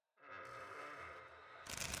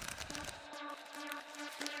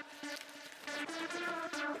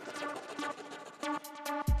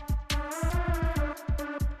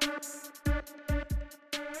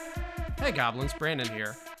Hey Goblins, Brandon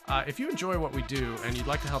here. If you enjoy what we do and you'd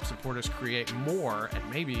like to help support us create more and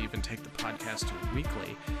maybe even take the podcast to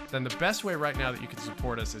weekly, then the best way right now that you can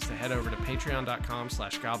support us is to head over to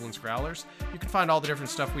patreon.com/goblinsgrowlers. You can find all the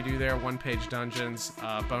different stuff we do there, one-page dungeons,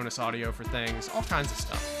 bonus audio for things, all kinds of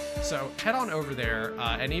stuff. So head on over there,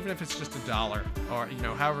 and even if it's just $1 or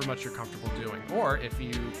however much you're comfortable doing, or if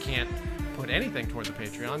you can't put anything toward the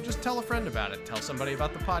Patreon, just tell a friend about it. Tell somebody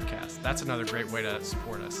about the podcast. That's another great way to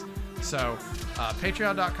support us. So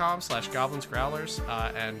patreon.com/goblinsgrowlers,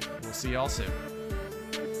 and we'll see y'all soon.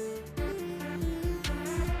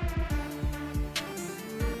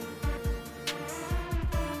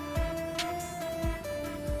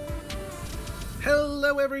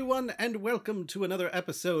 Hello everyone, and welcome to another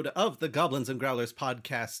episode of the Goblins and Growlers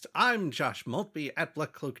podcast. I'm Josh Maltby at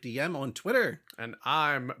BlackCloakDM on Twitter. And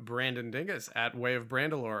I'm Brandon Dingus at Way of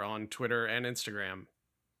Brandalore on Twitter and Instagram.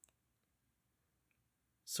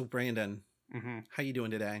 So Brandon, how you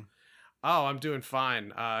doing today? Oh, I'm doing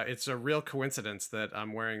fine. It's a real coincidence that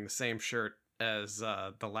I'm wearing the same shirt as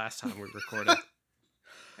the last time we recorded.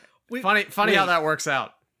 Funny how that works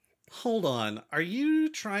out. Hold on. Are you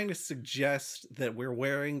trying to suggest that we're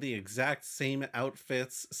wearing the exact same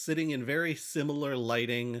outfits, sitting in very similar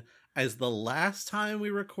lighting as the last time we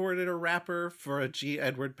recorded a rapper for a G.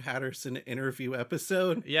 Edward Patterson interview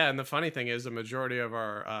episode? Yeah, and the funny thing is the majority of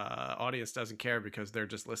our audience doesn't care because they're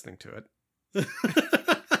just listening to it.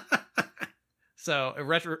 So,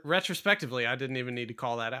 retrospectively, I didn't even need to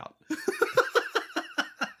call that out.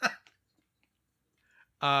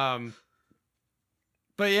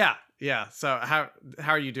 But yeah. So how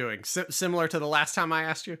are you doing? Similar to the last time I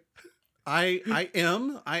asked you? I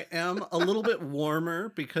am a little bit warmer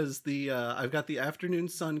because I've got the afternoon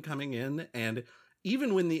sun coming in, and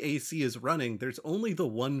even when the AC is running, there's only the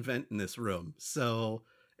one vent in this room, so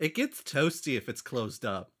it gets toasty if it's closed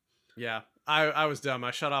up. Yeah, I was dumb.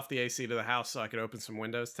 I shut off the AC to the house so I could open some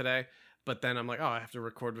windows today, but then I'm like, oh, I have to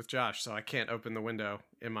record with Josh, so I can't open the window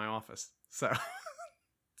in my office. So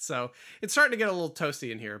it's starting to get a little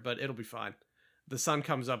toasty in here, but it'll be fine. The sun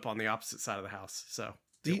comes up on the opposite side of the house, so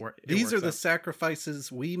these are the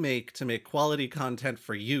sacrifices we make to make quality content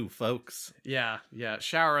for you, folks. Yeah.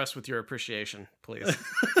 Shower us with your appreciation, please.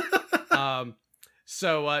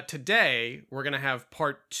 So today we're going to have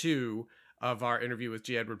part 2 of our interview with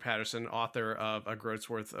G. Edward Patterson, author of A Groat's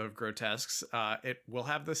Worth of Grotesques. It will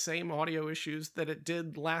have the same audio issues that it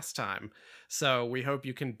did last time, so we hope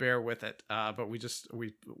you can bear with it. But we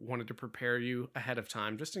wanted to prepare you ahead of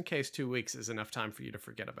time, just in case 2 weeks is enough time for you to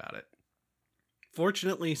forget about it.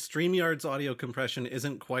 Fortunately, StreamYard's audio compression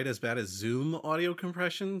isn't quite as bad as Zoom audio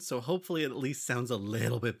compression, so hopefully it at least sounds a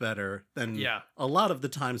little bit better than a lot of the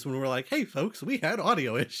times when we're like, hey folks, we had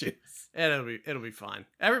audio issues. It'll be fine.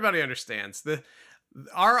 Everybody understands.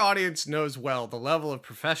 Our audience knows well the level of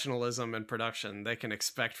professionalism and production they can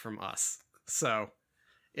expect from us. So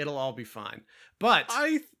it'll all be fine. But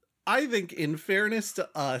I think, in fairness to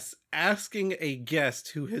us, asking a guest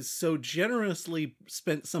who has so generously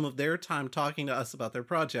spent some of their time talking to us about their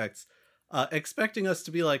projects, expecting us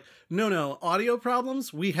to be like, no, audio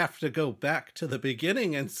problems, we have to go back to the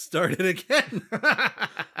beginning and start it again.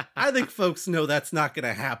 I think folks know that's not going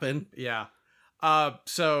to happen. Yeah.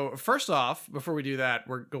 So first off, before we do that,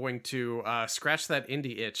 we're going to scratch that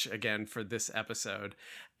indie itch again for this episode.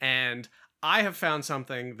 And I have found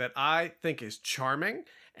something that I think is charming,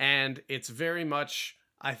 and it's very much,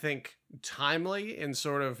 I think, timely in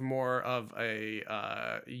sort of more of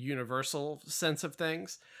a universal sense of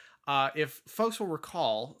things. If folks will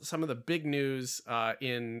recall, some of the big news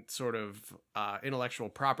in sort of intellectual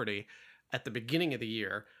property at the beginning of the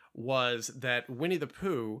year was that Winnie the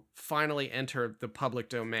Pooh finally entered the public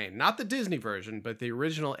domain. Not the Disney version, but the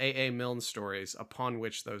original A.A. Milne stories upon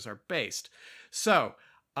which those are based. So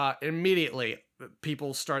immediately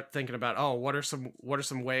people start thinking about, what are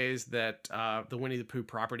some ways that the Winnie the Pooh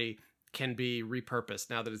property can be repurposed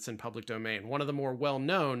now that it's in public domain. One of the more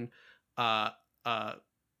well-known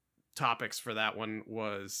topics for that one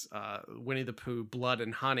was Winnie the Pooh Blood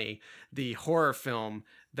and Honey, the horror film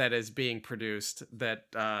that is being produced that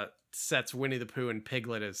sets Winnie the Pooh and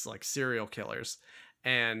Piglet as like serial killers.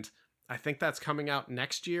 And I think that's coming out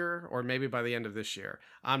next year or maybe by the end of this year.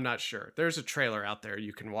 I'm not sure. There's a trailer out there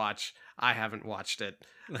you can watch. I haven't watched it.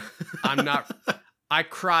 I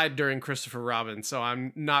cried during Christopher Robin, so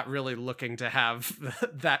I'm not really looking to have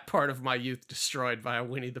that part of my youth destroyed by a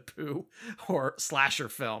Winnie the Pooh or slasher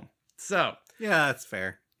film. So yeah, that's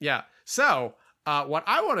fair. Yeah. So what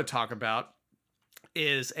I want to talk about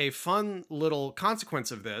is a fun little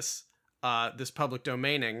consequence of this this public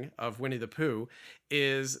domaining of Winnie the Pooh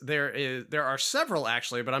there are several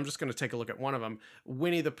actually, but I'm just going to take a look at one of them.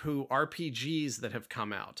 Winnie the Pooh RPGs that have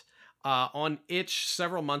come out. On itch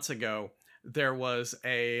several months ago, there was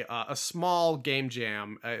a small game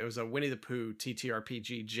jam. It was a Winnie the Pooh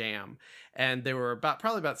TTRPG jam, and there were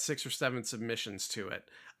probably about 6 or 7 submissions to it.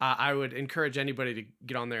 I would encourage anybody to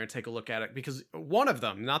get on there and take a look at it, because one of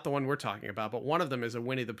them, not the one we're talking about, but one of them is a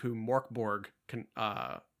Winnie the Pooh Morkborg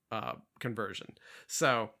conversion.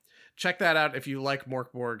 So check that out if you like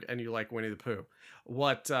Morkborg and you like Winnie the Pooh.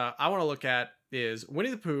 What I want to look at is Winnie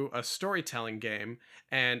the Pooh, a storytelling game,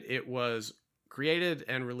 and it was created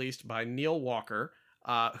and released by Neil Walker,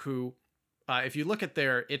 who, if you look at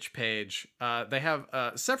their itch page, they have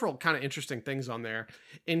several kind of interesting things on there,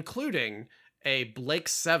 including a Blake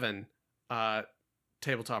 7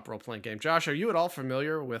 tabletop role-playing game. Josh, are you at all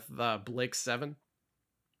familiar with Blake 7?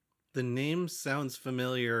 The name sounds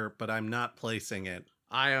familiar, but I'm not placing it.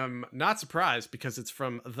 I am not surprised, because it's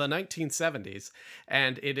from the 1970s,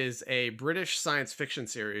 and it is a British science fiction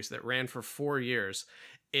series that ran for 4 years.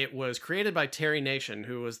 It was created by Terry Nation,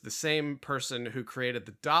 who was the same person who created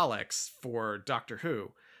the Daleks for Doctor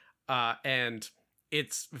Who. And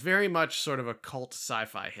it's very much sort of a cult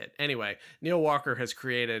sci-fi hit. Anyway, Neil Walker has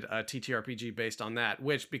created a TTRPG based on that,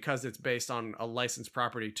 which, because it's based on a licensed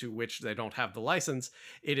property to which they don't have the license,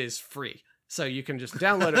 it is free. So you can just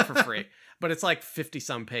download it for free. But it's like 50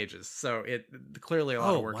 some pages. So it clearly a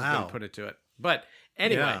lot of work has been put into it. But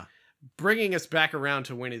anyway, bringing us back around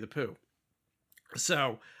to Winnie the Pooh.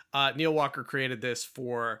 So Neil Walker created this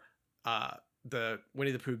for the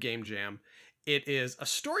Winnie the Pooh Game Jam. It is a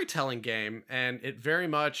storytelling game, and it very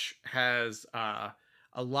much has a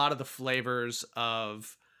lot of the flavors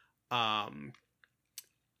of, I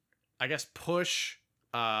guess, push,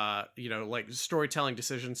 like storytelling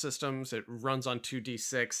decision systems. It runs on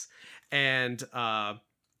 2d6 and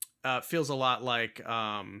feels a lot like,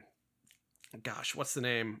 gosh, what's the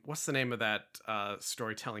name of that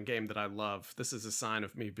storytelling game that I love? This is a sign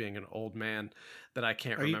of me being an old man that I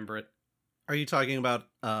can't remember it. Are you talking about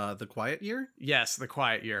The Quiet Year? Yes, The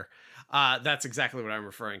Quiet Year. That's exactly what I'm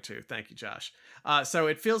referring to. Thank you, Josh. So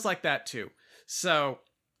it feels like that too. So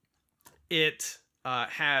it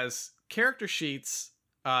has character sheets.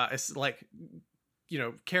 It's like,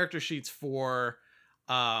 character sheets for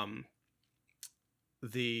the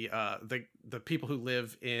people who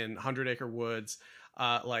live in 100 Acre Woods,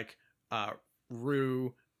 like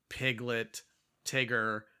Roo, Piglet,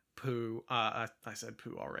 Tigger, Pooh. I said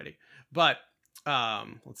Pooh already, but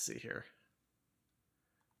let's see here.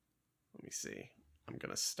 Let me see. I'm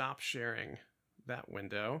gonna stop sharing that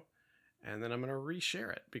window, and then I'm gonna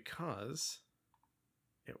reshare it because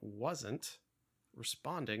it wasn't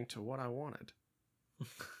responding to what I wanted.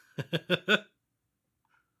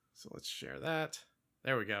 So let's share that.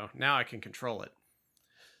 There we go. Now I can control it.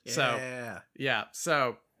 So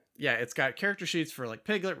it's got character sheets for like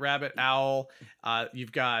Piglet, Rabbit, Owl.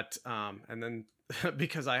 You've got, and then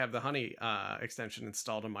because I have the Honey extension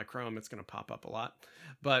installed on my Chrome, it's going to pop up a lot.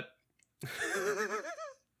 But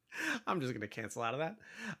I'm just going to cancel out of that.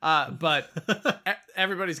 But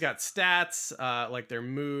everybody's got stats, like their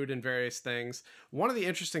mood and various things. One of the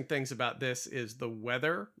interesting things about this is the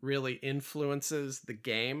weather really influences the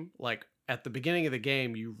game. Like at the beginning of the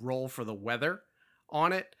game, you roll for the weather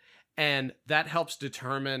on it, and that helps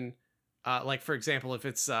determine, like, for example, if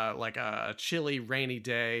it's like a chilly, rainy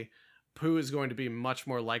day, Pooh is going to be much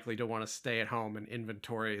more likely to want to stay at home and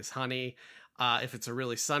inventory his honey. If it's a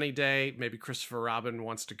really sunny day, maybe Christopher Robin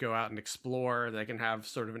wants to go out and explore. They can have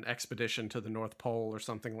sort of an expedition to the North Pole or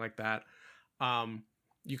something like that.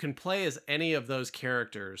 You can play as any of those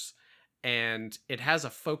characters, and it has a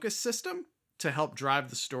focus system to help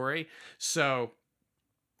drive the story. So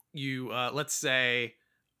you, let's say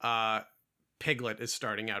Piglet is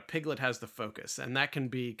starting out. Piglet has the focus, and that can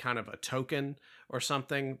be kind of a token or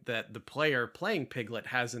something that the player playing Piglet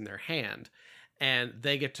has in their hand, and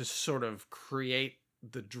they get to sort of create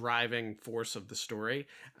the driving force of the story,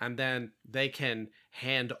 and then they can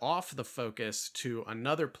hand off the focus to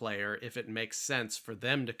another player if it makes sense for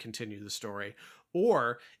them to continue the story.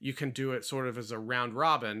 Or you can do it sort of as a round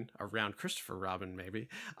robin, around Christopher Robin maybe,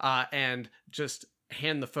 and just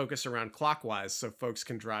hand the focus around clockwise so folks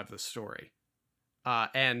can drive the story.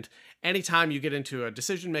 And anytime you get into a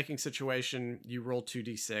decision-making situation, you roll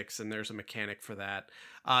 2d6, and there's a mechanic for that.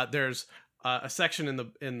 There's a section in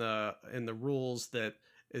the rules that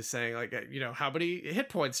is saying, like, how many hit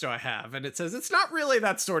points do I have? And it says it's not really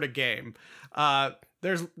that sort of game.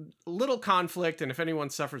 There's little conflict, and if anyone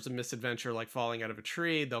suffers a misadventure like falling out of a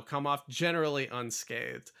tree, they'll come off generally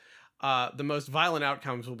unscathed. the most violent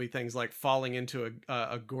outcomes will be things like falling into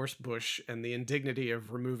a gorse bush and the indignity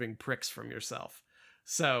of removing pricks from yourself.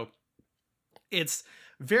 So it's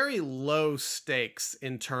very low stakes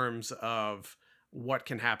in terms of what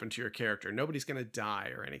can happen to your character. Nobody's going to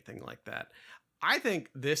die or anything like that. I think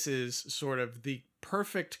this is sort of the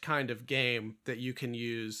perfect kind of game that you can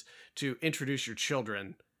use to introduce your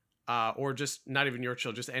children, or just not even your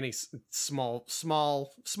children, just any small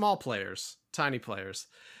players, tiny players,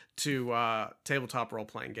 to tabletop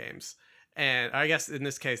role-playing games. And I guess in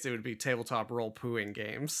this case, it would be tabletop role-pooing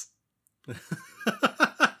games.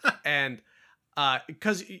 And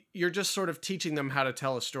because you're just sort of teaching them how to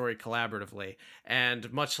tell a story collaboratively,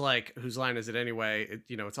 and much like Whose Line Is It Anyway,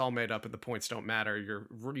 it's all made up and the points don't matter.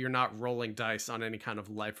 You're not rolling dice on any kind of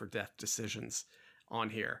life or death decisions on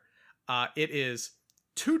here. It is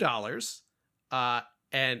 $2,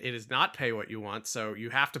 and it is not pay what you want, so you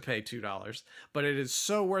have to pay $2, but it is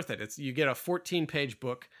so worth it. You get a 14-page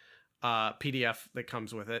book PDF that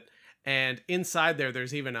comes with it, and inside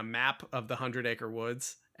there's even a map of the 100 Acre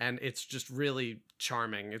Woods. And it's just really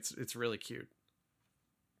charming. It's really cute.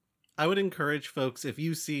 I would encourage folks, if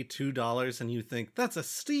you see $2 and you think that's a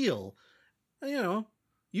steal,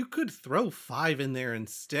 you could throw 5 in there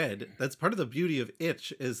instead. That's part of the beauty of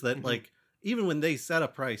Itch, is that like, even when they set a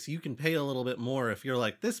price, you can pay a little bit more if you're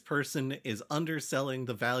like, this person is underselling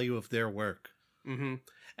the value of their work. Mm-hmm.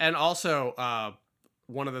 And also,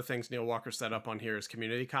 one of the things Neil Walker set up on here is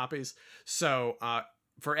community copies. So,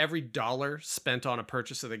 for every $1 spent on a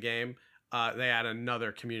purchase of the game, they add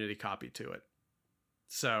another community copy to it.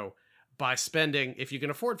 So by spending, if you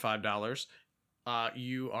can afford $5,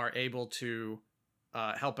 you are able to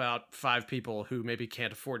help out 5 people who maybe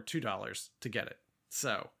can't afford $2 to get it.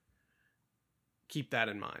 So keep that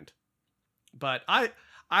in mind. But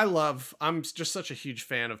I'm just such a huge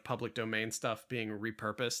fan of public domain stuff being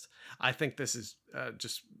repurposed. I think this is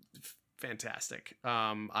just fantastic.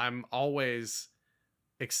 I'm always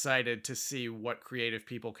excited to see what creative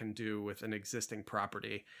people can do with an existing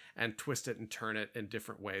property and twist it and turn it in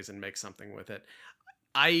different ways and make something with it.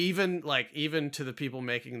 I even to the people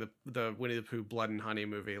making the Winnie the Pooh Blood and Honey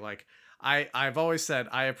movie, I've always said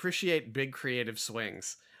I appreciate big creative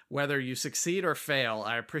swings. Whether you succeed or fail,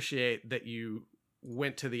 I appreciate that you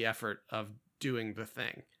went to the effort of doing the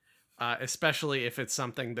thing, especially if it's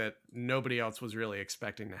something that nobody else was really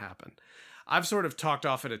expecting to happen. I've sort of talked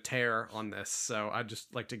off at a tear on this, so I'd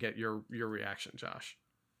just like to get your reaction, Josh.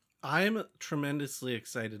 I'm tremendously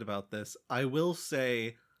excited about this. I will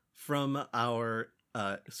say, from our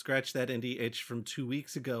Scratch That Indie Itch from 2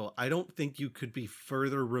 weeks ago, I don't think you could be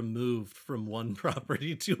further removed from one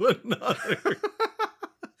property to another.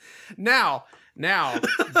 Now,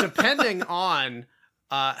 depending on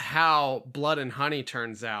how Blood and Honey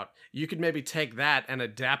turns out, you could maybe take that and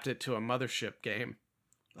adapt it to a Mothership game.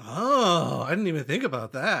 Oh, I didn't even think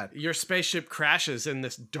about that. Your spaceship crashes in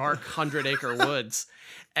this dark 100 Acre Woods,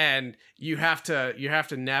 and you have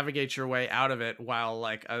to navigate your way out of it while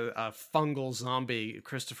like a fungal zombie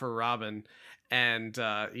Christopher Robin and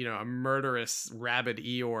a murderous rabid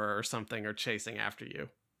Eeyore or something are chasing after you.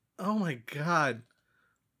 Oh my god.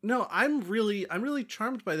 No, I'm really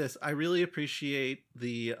charmed by this. I really appreciate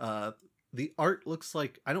the art. Looks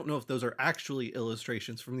like, I don't know if those are actually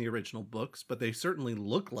illustrations from the original books, but they certainly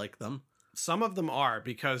look like them. Some of them are,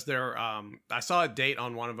 because they're I saw a date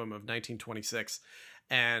on one of them of 1926,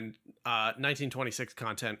 and 1926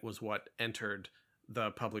 content was what entered the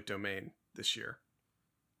public domain this year.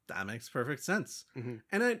 That makes perfect sense. Mm-hmm.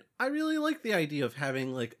 And I really like the idea of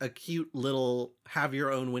having like a cute little have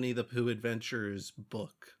your own Winnie the Pooh adventures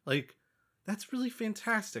book. Like, that's really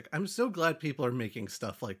fantastic. I'm so glad people are making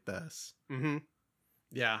stuff like this. Mm-hmm.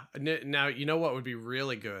 Yeah. Now, you know what would be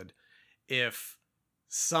really good? If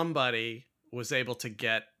somebody was able to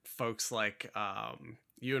get folks like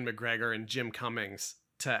Ewan McGregor and Jim Cummings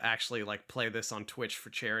to actually like play this on Twitch for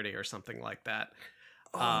charity or something like that.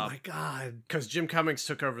 Oh my god. Because Jim Cummings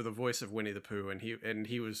took over the voice of Winnie the Pooh, and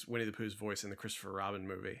he was Winnie the Pooh's voice in the Christopher Robin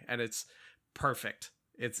movie. And it's perfect.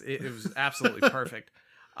 It was absolutely perfect.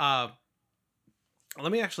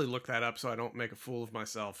 Let me actually look that up so I don't make a fool of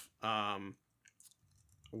myself.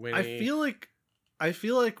 Winnie... I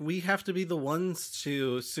feel like we have to be the ones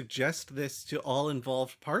to suggest this to all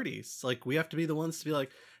involved parties. Like, we have to be the ones to be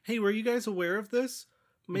like, hey, were you guys aware of this?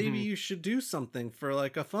 Maybe you should do something for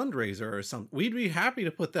like a fundraiser or something. We'd be happy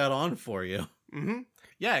to put that on for you. Mm-hmm.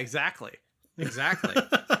 Yeah, exactly.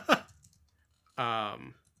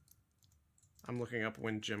 I'm looking up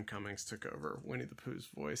when Jim Cummings took over Winnie the Pooh's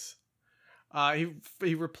voice.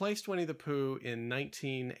 He replaced Winnie the Pooh in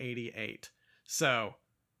 1988. So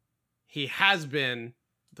he has been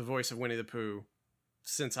the voice of Winnie the Pooh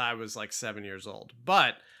since I was like 7 years old.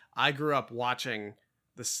 But I grew up watching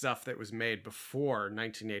the stuff that was made before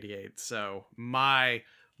 1988. So my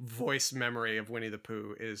voice memory of Winnie the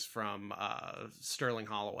Pooh is from Sterling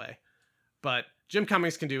Holloway. But Jim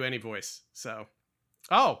Cummings can do any voice. So,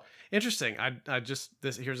 oh, interesting.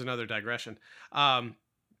 Here's another digression.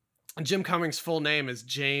 Jim Cummings' full name is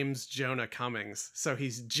James Jonah Cummings, so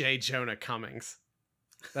he's J. Jonah Cummings.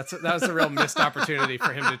 That was a real missed opportunity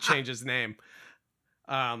for him to change his name.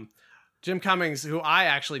 Jim Cummings, who I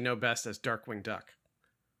actually know best as Darkwing Duck.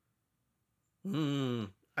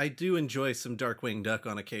 I do enjoy some Darkwing Duck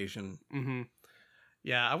on occasion. Mm-hmm.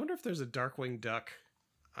 Yeah, I wonder if there's a Darkwing Duck,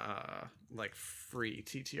 like free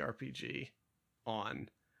TTRPG on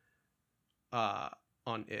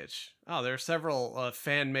itch. Oh, there are several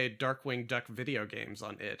fan-made Darkwing Duck video games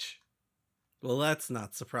on itch. Well, that's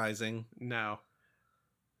not surprising. No.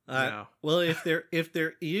 No. Well, if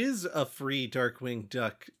there is a free Darkwing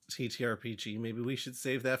Duck TTRPG, maybe we should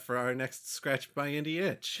save that for our next Scratch by Indie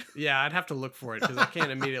Itch. Yeah, I'd have to look for it because I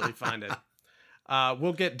can't immediately find it.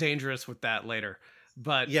 We'll get dangerous with that later.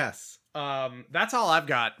 But yes, that's all I've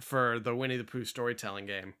got for the Winnie the Pooh storytelling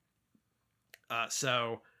game.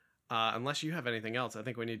 So unless you have anything else, I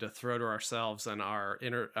think we need to throw to ourselves and our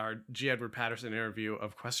G. Edward Patterson interview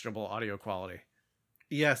of questionable audio quality.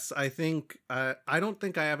 Yes, I think I don't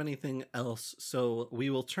think I have anything else, so we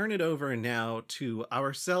will turn it over now to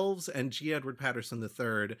ourselves and G. Edward Patterson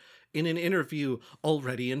III in an interview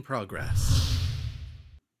already in progress.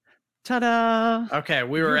 Ta-da! Okay,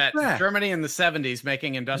 we were at Germany in the 70s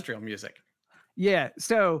making industrial music. Yeah,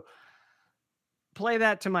 so play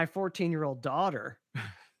that to my 14-year-old daughter,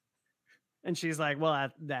 and she's like, "Well,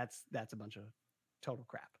 that's a bunch of total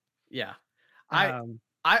crap." Yeah,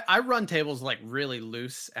 I run tables like really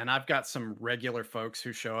loose, and I've got some regular folks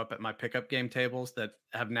who show up at my pickup game tables that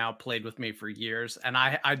have now played with me for years. And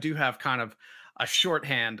I do have kind of a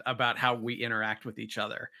shorthand about how we interact with each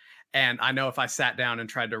other. And I know if I sat down and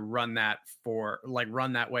tried to run that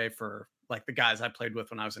way for like the guys I played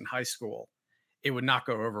with when I was in high school, it would not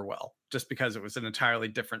go over well just because it was an entirely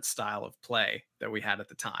different style of play that we had at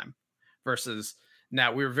the time versus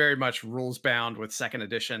now. We were very much rules bound with second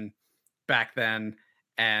edition back then.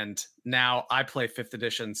 And now I play 5th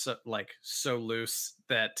edition so loose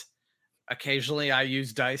that occasionally I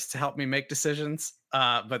use dice to help me make decisions.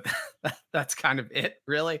 But that's kind of it,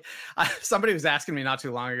 really. Somebody was asking me not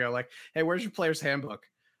too long ago, like, "Hey, where's your player's handbook?"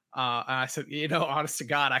 And I said, honest to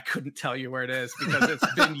God, I couldn't tell you where it is because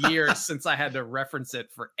it's been years since I had to reference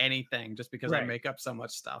it for anything just because I make up so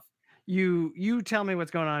much stuff. You tell me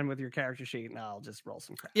what's going on with your character sheet and I'll just roll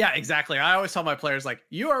some crap. Yeah, exactly. I always tell my players, like,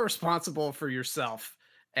 you are responsible for yourself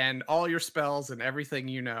and all your spells and everything.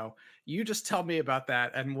 You just tell me about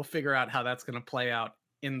that and we'll figure out how that's going to play out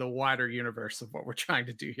in the wider universe of what we're trying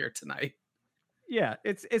to do here tonight. Yeah,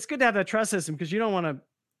 it's good to have that trust system because you don't want to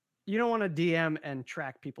DM and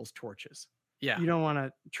track people's torches. Yeah, you don't want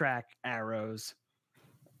to track arrows.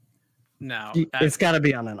 No, it's got to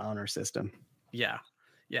be on an honor system. Yeah.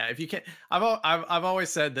 If you can, I've always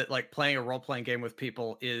said that like playing a role-playing game with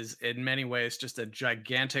people is in many ways just a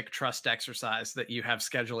gigantic trust exercise that you have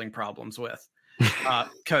scheduling problems with,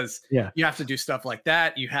 because you have to do stuff like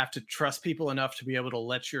that. You have to trust people enough to be able to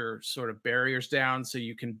let your sort of barriers down so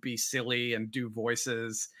you can be silly and do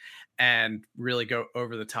voices and really go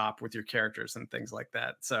over the top with your characters and things like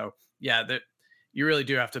that. So yeah, that you really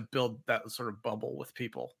do have to build that sort of bubble with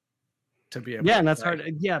people to be able and that's hard.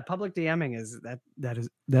 Yeah, public DMing that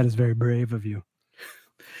is very brave of you.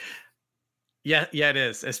 Yeah, it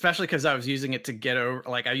is, especially because I was using it to get over,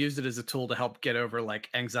 like I used it as a tool to help get over like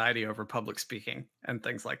anxiety over public speaking and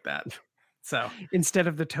things like that. So instead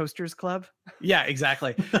of the Toasters Club. Yeah,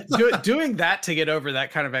 exactly. Doing that to get over that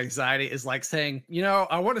kind of anxiety is like saying,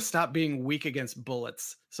 I want to stop being weak against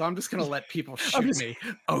bullets. So I'm just going to let people shoot me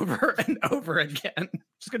over and over again.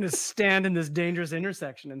 Just going to stand in this dangerous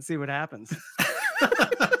intersection and see what happens.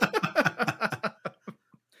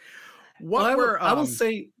 I will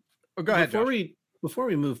say, go ahead. Before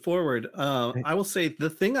we move forward, I will say the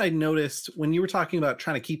thing I noticed when you were talking about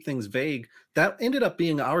trying to keep things vague, that ended up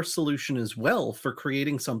being our solution as well for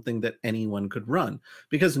creating something that anyone could run,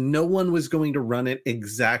 because no one was going to run it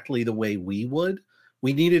exactly the way we would.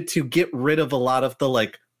 We needed to get rid of a lot of the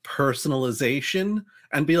like personalization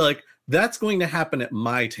and be like, that's going to happen at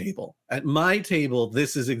my table. At my table,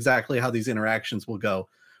 this is exactly how these interactions will go.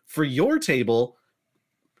 For your table,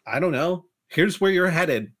 I don't know. Here's where you're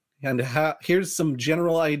headed. And here's some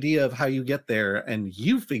general idea of how you get there, and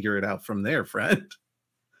you figure it out from there, friend.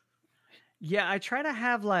 Yeah, I try to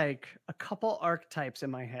have like a couple archetypes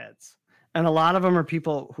in my heads. And a lot of them are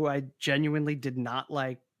people who I genuinely did not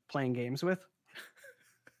like playing games with.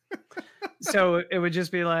 So it would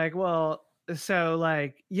just be like, well, so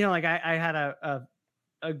like, you know, like I had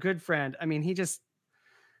a good friend. I mean, he just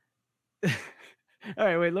all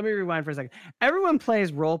right, wait, let me rewind for a second. Everyone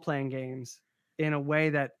plays role-playing games in a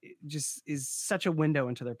way that just is such a window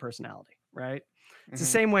into their personality, right? It's the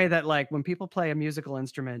same way that like when people play a musical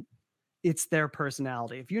instrument, it's their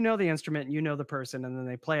personality. If you know the instrument and you know the person and then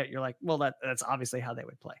they play it, you're like, well, that's obviously how they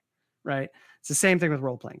would play, right? It's the same thing with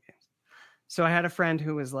role-playing games. So I had a friend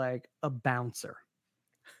who was like a bouncer,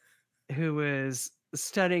 who was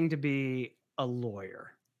studying to be a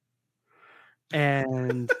lawyer.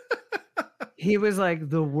 And he was like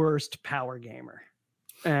the worst power gamer.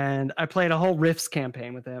 And I played a whole Rifts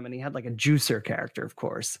campaign with him, and he had like a juicer character, of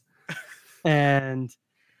course. And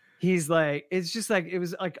he's like, it's just like, it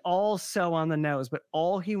was like all so on the nose, but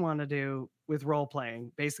all he wanted to do with role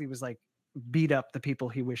playing basically was like beat up the people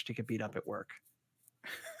he wished he could beat up at work.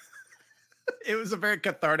 It was a very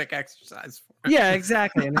cathartic exercise for him. Yeah,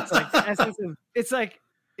 exactly. And it's like the essence of, it's like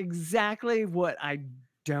exactly what I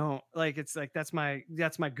don't like. It's like that's my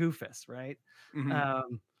goofus, right?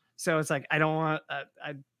 So it's like I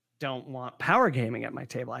don't want power gaming at my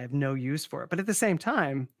table. I have no use for it. But at the same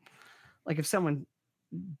time, like if someone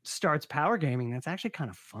starts power gaming, that's actually kind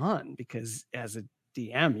of fun because as a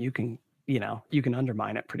DM, you can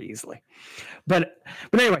undermine it pretty easily. But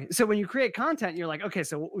anyway, so when you create content, you're like, okay,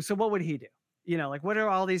 so what would he do? You know, like what are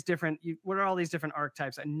all these different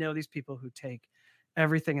archetypes? I know these people who take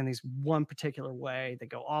everything in these one particular way. They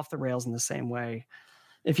go off the rails in the same way.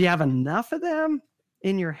 If you have enough of them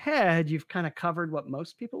in your head, you've kind of covered what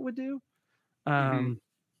most people would do. And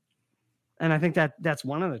I think that's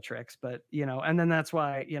one of the tricks, but and then that's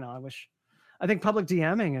why, I think public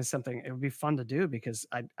DMing is something it would be fun to do because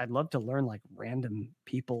I'd love to learn like random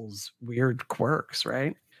people's weird quirks,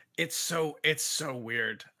 right? It's so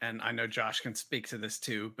weird, and I know Josh can speak to this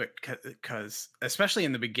too, but because especially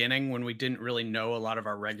in the beginning when we didn't really know a lot of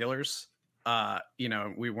our regulars,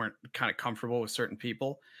 we weren't kind of comfortable with certain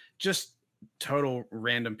people, just total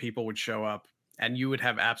random people would show up and you would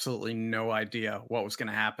have absolutely no idea what was going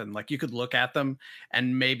to happen. Like you could look at them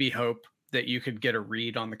and maybe hope that you could get a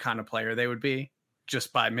read on the kind of player they would be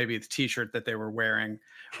just by maybe the t-shirt that they were wearing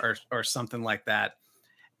or something like that.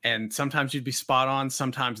 And sometimes you'd be spot on.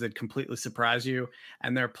 Sometimes they'd completely surprise you.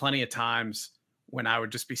 And there are plenty of times when I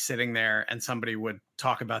would just be sitting there and somebody would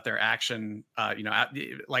talk about their action,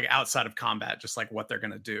 like outside of combat, just like what they're going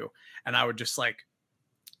to do. And I would just like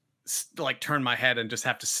turn my head and just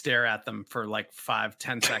have to stare at them for like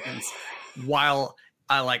 5-10 seconds while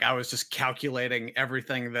I was just calculating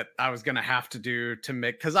everything that I was going to have to do to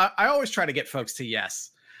make, because I always try to get folks to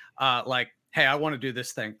yes. Hey, I want to do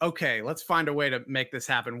this thing. Okay, let's find a way to make this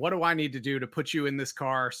happen. What do I need to do to put you in this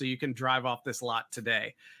car so you can drive off this lot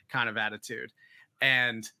today? Kind of attitude.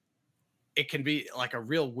 And it can be like a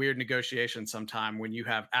real weird negotiation sometime when you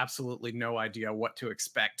have absolutely no idea what to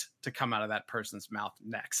expect to come out of that person's mouth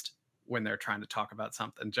next when they're trying to talk about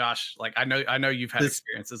something. Josh, like I know you've had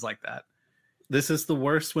experiences like that. This is the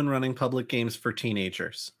worst when running public games for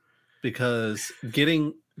teenagers, because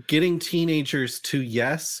getting teenagers to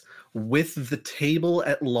yes with the table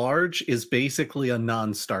at large is basically a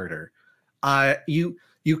non-starter.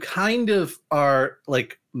 You kind of are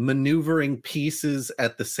like maneuvering pieces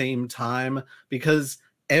at the same time, because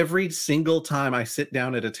every single time I sit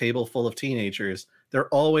down at a table full of teenagers, they're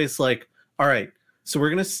always like, all right, so we're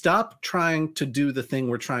going to stop trying to do the thing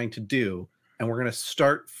we're trying to do, and we're going to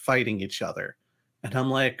start fighting each other. And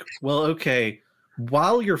I'm like, well, okay,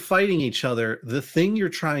 while you're fighting each other, the thing you're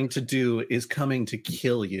trying to do is coming to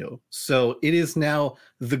kill you. So it is now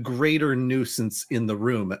the greater nuisance in the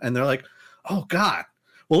room. And they're like, oh, God,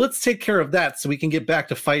 well, let's take care of that so we can get back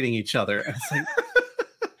to fighting each other. And it's like,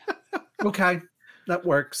 okay, that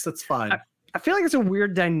works. That's fine. I feel like it's a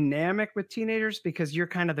weird dynamic with teenagers because you're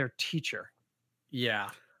kind of their teacher. Yeah.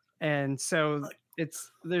 And so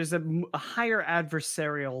there's a higher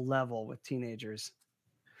adversarial level with teenagers.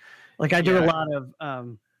 Like I do a lot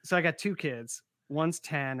of, so I got two kids, one's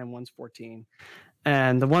 10 and one's 14.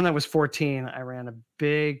 And the one that was 14, I ran a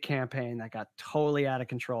big campaign that got totally out of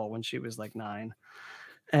control when she was like 9.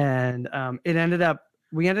 And we ended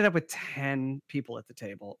up with 10 people at the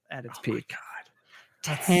table at its peak.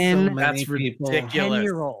 God. 10 That's ridiculous.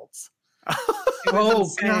 10-year-olds.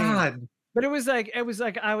 Oh God. But it was like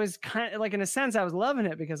I was kind of like, in a sense, I was loving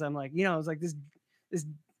it because I'm like, it was like this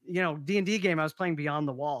D&D game I was playing Beyond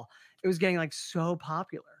the Wall. It was getting like so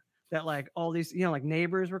popular that like all these, like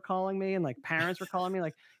neighbors were calling me and like parents were calling me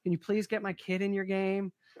like, can you please get my kid in your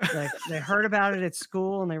game? Like they heard about it at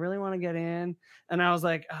school and they really want to get in. And I was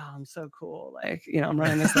like, oh, I'm so cool. Like, you know, I'm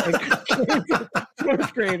running this like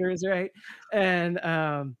fourth graders, right? And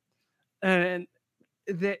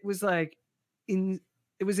that was like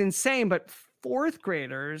it was insane, but fourth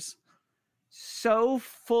graders so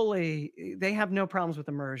fully, they have no problems with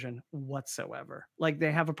immersion whatsoever. Like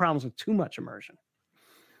they have a problems with too much immersion.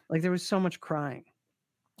 Like there was so much crying.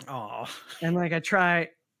 Oh, And like I try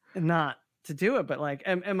not to do it, but like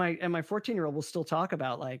and my 14-year-old will still talk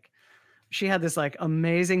about like she had this like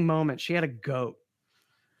amazing moment. She had a goat.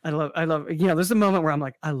 I love, you know, there's a moment where I'm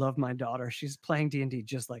like, I love my daughter. She's playing D&D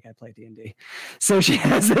just like I play D&D. So she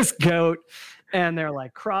has this goat and they're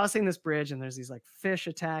like crossing this bridge and there's these like fish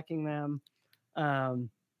attacking them. And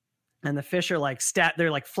the fish are like they're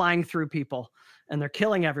like flying through people and they're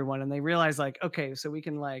killing everyone. And they realize like, okay, so we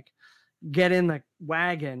can like get in the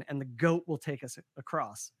wagon and the goat will take us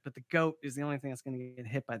across. But the goat is the only thing that's going to get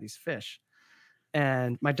hit by these fish.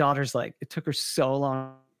 And my daughter's like, it took her so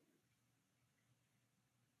long.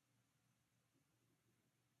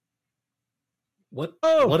 What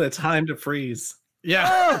a time to freeze.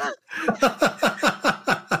 yeah.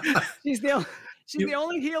 She's the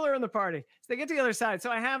only healer in the party. So they get to the other side.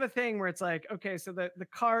 So I have a thing where it's like, okay, so the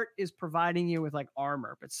cart is providing you with like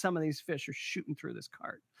armor, but some of these fish are shooting through this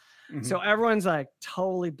cart. Mm-hmm. So everyone's like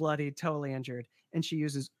totally bloody, totally injured. And she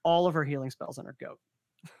uses all of her healing spells on her goat.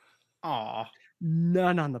 Aw.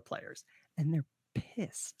 None on the players. And they're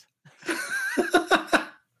pissed.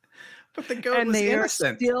 But the goat was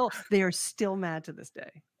innocent. They are still mad to this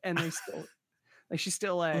day. And they still, like, she's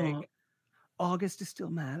still like, August is still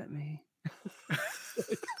mad at me.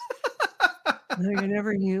 Like I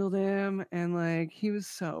never healed him, and like he was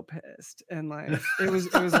so pissed, and like it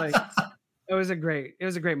was like it was a great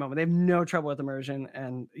moment. They have no trouble with immersion,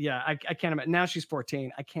 and yeah, I can't imagine. Now she's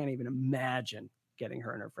 14. I can't even imagine getting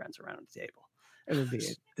her and her friends around the table. It would be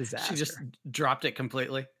a disaster. She just dropped it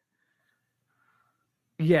completely.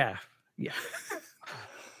 Yeah.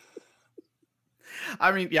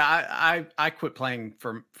 I mean, yeah, I quit playing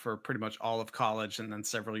for pretty much all of college and then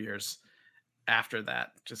several years after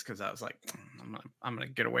that, just because I was like, I'm gonna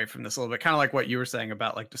get away from this a little bit. Kind of like what you were saying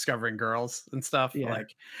about like discovering girls and stuff. Yeah.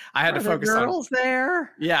 Like I had to focus on girls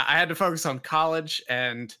there. Yeah, I had to focus on college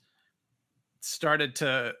and started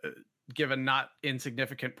to give a not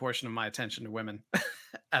insignificant portion of my attention to women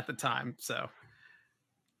at the time. So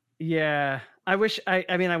yeah, I wish I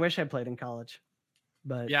played in college.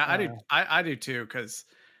 But yeah, I do too, because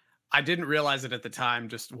I didn't realize it at the time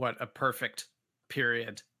just what a perfect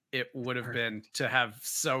period it would have been to have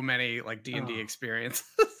so many like D&D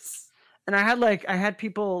experiences. And I had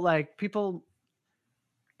people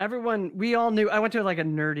everyone, we all knew. I went to like a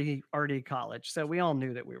nerdy arty college, so we all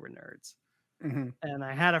knew that we were nerds. Mm-hmm. And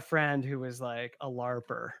I had a friend who was like a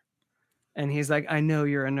LARPer, and he's like, I know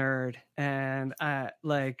you're a nerd, and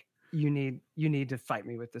you need to fight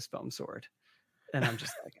me with this foam sword. And I'm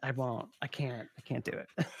just like, I can't do it.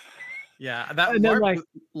 Yeah, that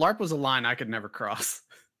LARP was a line I could never cross.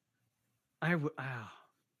 I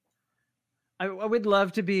would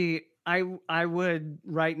love to be, I would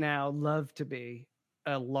right now love to be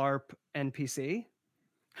a LARP NPC.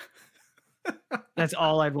 That's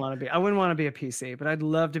all I'd want to be. I wouldn't want to be a PC, but I'd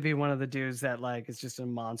love to be one of the dudes that like is just a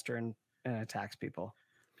monster and attacks people.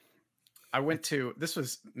 This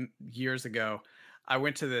was years ago. I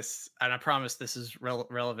went to this, and I promise this is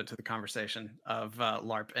relevant to the conversation of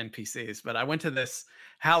LARP NPCs, but I went to this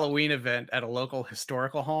Halloween event at a local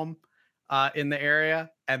historical home in the area,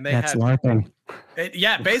 and That's LARPing.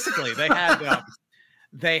 Basically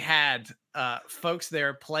they had folks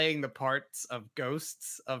there playing the parts of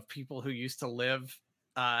ghosts of people who used to live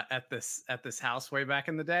at this house way back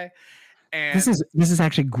in the day. And this is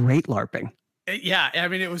actually great LARPing. Yeah, I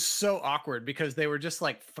mean, it was so awkward because they were just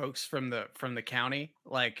like folks from the county,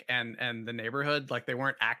 like and the neighborhood, like they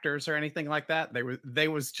weren't actors or anything like that. They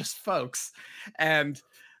was just folks, and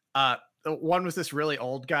one was this really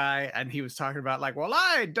old guy, and he was talking about like, well,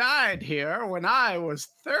 I died here when I was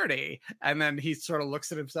 30, and then he sort of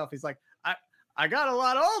looks at himself. He's like, I got a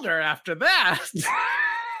lot older after that.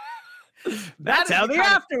 That's how the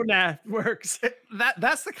aftermath works.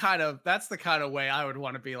 That's the kind of way I would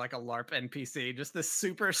want to be like a LARP NPC, just this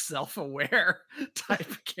super self-aware type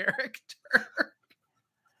of character.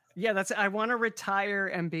 Yeah, I want to retire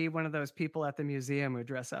and be one of those people at the museum who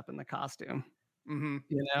dress up in the costume. Mm-hmm.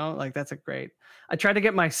 You know, like that's I tried to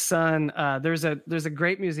get my son. There's a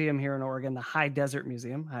great museum here in Oregon, the High Desert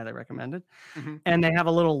Museum, highly recommended. Mm-hmm. And they have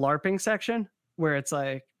a little LARPing section where it's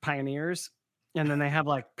like pioneers. And then they have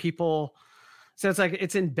like people. So it's like,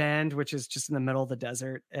 it's in Bend, which is just in the middle of the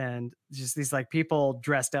desert, and just these like people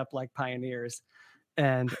dressed up like pioneers.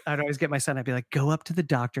 And I'd always get my son, I'd be like, go up to the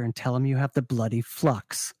doctor and tell him you have the bloody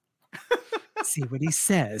flux. See what he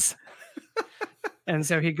says. And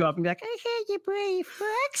so he'd go up and be like, I heard you bloody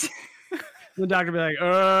flux. The doctor would be like,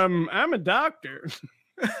 I'm a doctor.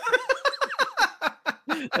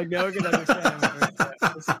 Like, no one could understand.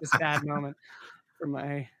 It was a sad moment for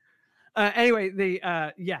my. Anyway,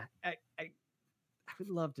 I would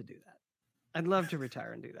love to do that. I'd love to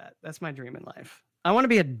retire and do that. That's my dream in life. I want to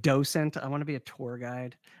be a docent. I want to be a tour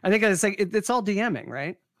guide. I think it's like it's all DMing,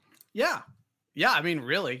 right? Yeah. Yeah, I mean,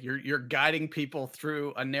 really, you're guiding people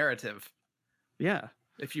through a narrative. Yeah.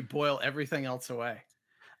 If you boil everything else away.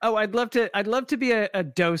 Oh, I'd love to be a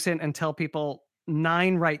docent and tell people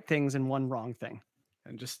 9 right things and 1 wrong thing.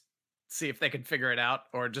 And just see if they can figure it out,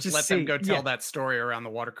 or just let them go tell that story around the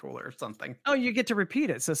water cooler or something. Oh, you get to repeat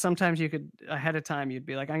it. So sometimes you could, ahead of time, you'd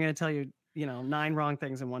be like, I'm going to tell you, 9 wrong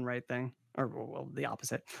things and 1 right thing, or well, the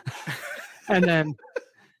opposite. and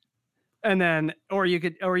then, or you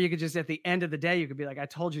could just at the end of the day, you could be like, I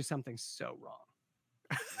told you something so wrong.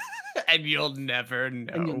 And you'll never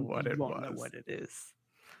know what it was. Know what it is.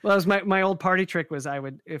 Well, it was my old party trick was I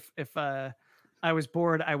would, if I was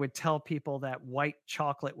bored, I would tell people that white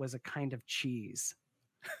chocolate was a kind of cheese.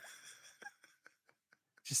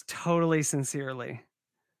 Just totally sincerely.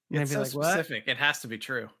 And it's so specific. It has to be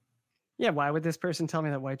true. Yeah, why would this person tell me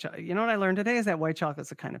that white chocolate? You know what I learned today is that white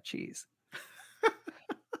chocolate's a kind of cheese.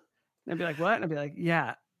 They'd be like, what? And I'd be like,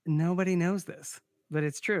 yeah, nobody knows this, but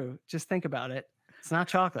it's true. Just think about it. It's not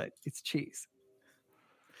chocolate. It's cheese.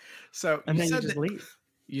 So and then you just leave.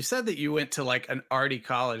 You said that you went to like an arty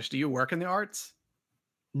college. Do you work in the arts?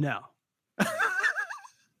 No.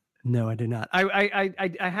 No, I do not. I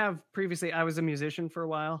have previously. I was a musician for a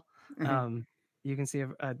while. Mm-hmm. You can see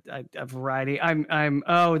a variety.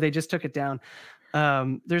 They just took it down.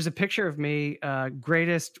 There's a picture of me,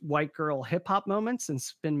 greatest white girl hip hop moments in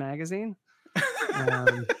Spin Magazine.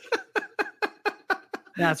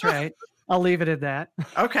 That's right. I'll leave it at that.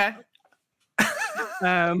 Okay.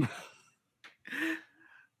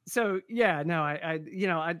 So yeah, no,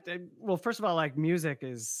 well, first of all, like music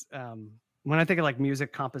is, when I think of like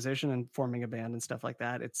music composition and forming a band and stuff like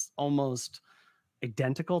that, it's almost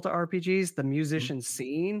identical to RPGs. The musician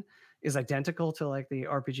scene is identical to like the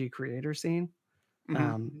RPG creator scene.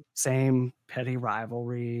 Same petty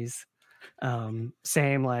rivalries,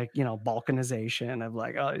 same like, balkanization of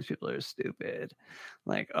like, oh, these people are stupid.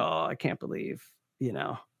 Like, oh, I can't believe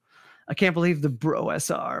the bro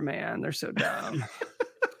SR, man. They're so dumb.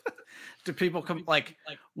 Do people come like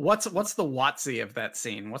what's the WotC of that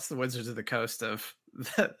scene? What's the Wizards of the Coast of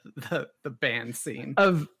the band scene?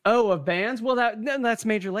 Of bands? Well, that's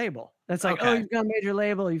major label. That's like, oh, you've got a major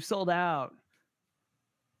label, you've sold out.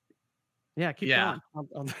 Yeah, keep going.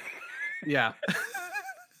 Yeah.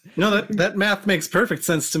 No, that math makes perfect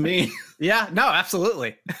sense to me. Yeah, no,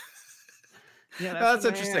 absolutely. Yeah, that's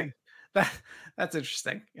interesting. That's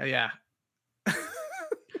interesting. Yeah.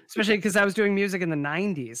 Especially because I was doing music in the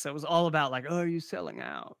 90s. So it was all about like, oh, are you selling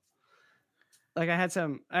out? Like I had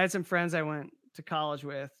some friends I went to college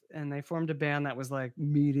with, and they formed a band that was like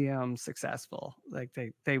medium successful. Like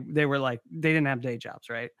they were like, they didn't have day jobs,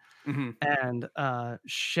 right? Mm-hmm. And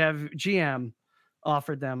Chev GM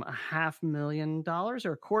offered them $500,000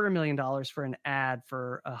 or $250,000 for an ad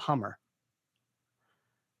for a Hummer.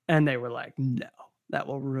 And they were like, no, that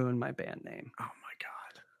will ruin my band name. Oh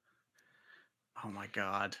my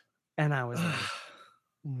God. And I was like,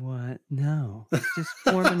 what? No, just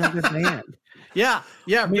form another band. Yeah.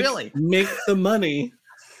 Really. Make the money.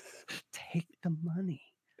 Take the money.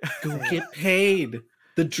 Go get paid.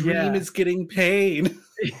 The dream is getting paid.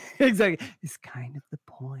 Exactly. It's kind of the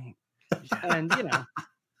point. And,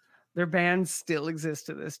 their bands still exist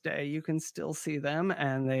to this day. You can still see them,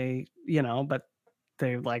 and they, but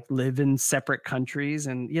they like live in separate countries,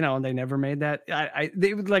 and they never made that.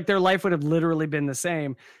 They would like their life would have literally been the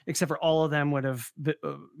same, except for all of them would have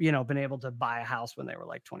been able to buy a house when they were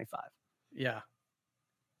like 25. Yeah,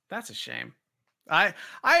 that's a shame. I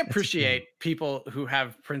appreciate people who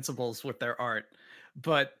have principles with their art,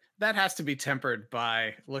 but that has to be tempered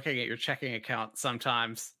by looking at your checking account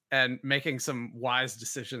sometimes and making some wise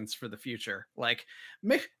decisions for the future. Like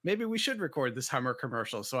maybe we should record this Hummer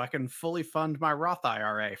commercial so I can fully fund my Roth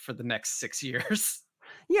IRA for the next 6 years.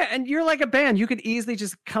 Yeah. And you're like a band. You could easily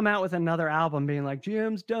just come out with another album being like,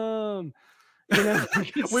 GM's dumb.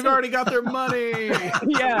 We've already got their money.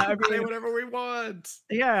 Yeah. I mean, say whatever we want.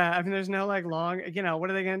 Yeah. I mean, there's no like long, what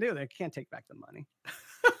are they going to do? They can't take back the money.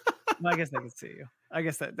 Well, I guess they could see you. I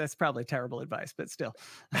guess that's probably terrible advice, but still.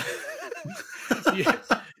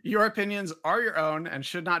 Your opinions are your own and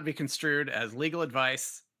should not be construed as legal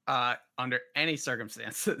advice under any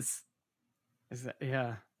circumstances. Is that,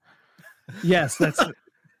 yeah. Yes, that's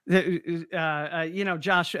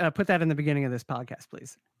Josh, put that in the beginning of this podcast,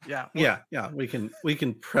 please. Yeah. Yeah. We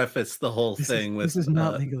can preface the whole thing with this is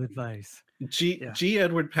not legal advice. G.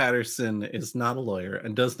 Edward Patterson is not a lawyer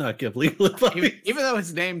and does not give legal advice. Even though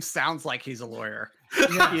his name sounds like he's a lawyer,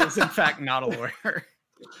 he is in fact not a lawyer.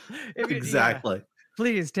 Exactly. Yeah.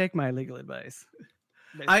 Please take my legal advice.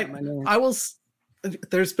 I will.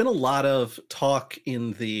 There's been a lot of talk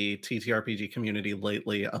in the TTRPG community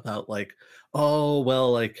lately about like, oh,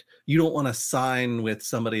 well, like you don't want to sign with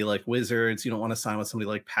somebody like Wizards. You don't want to sign with somebody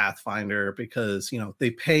like Pathfinder because,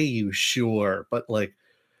 they pay you, sure. But like,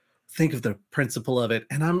 think of the principle of it.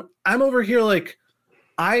 And I'm over here like,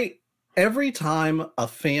 every time a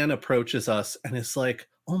fan approaches us and it's like,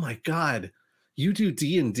 oh my God, you do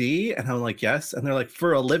D&D? And I'm like, yes. And they're like,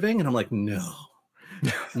 for a living? And I'm like, no.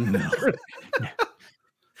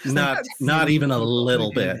 Not even a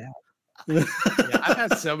little bit. I've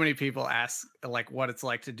had so many people ask like what it's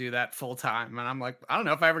like to do that full time, and I'm like, I don't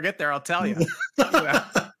know if I ever get there. I'll tell you.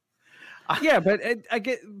 Yeah,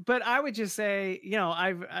 but I would just say,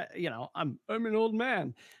 I'm an old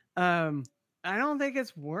man. I don't think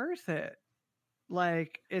it's worth it.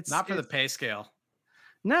 Like it's not for the pay scale.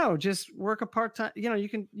 No, just work a part-time. You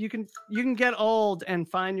can get old and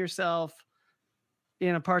find yourself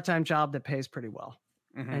in a part-time job that pays pretty well.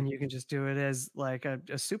 Mm-hmm. And you can just do it as like a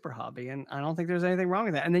super hobby. And I don't think there's anything wrong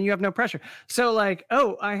with that. And then you have no pressure. So like,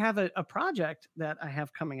 I have a project that I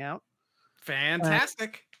have coming out.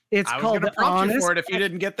 Fantastic. It's called The Honest. You for it if you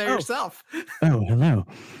didn't get there yourself. Oh, hello.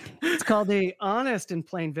 It's called The Honest and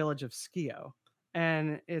Plain Village of Skio.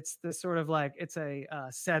 And it's this sort of like, it's a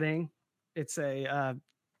setting. It's a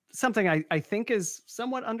something I think is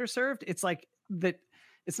somewhat underserved. It's like that.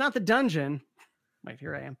 It's not the dungeon. Right,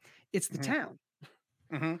 here I am. It's the town.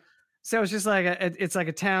 Mm-hmm. So it's just like it's like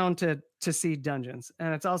a town to see dungeons,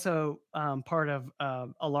 and it's also part of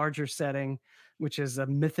a larger setting, which is a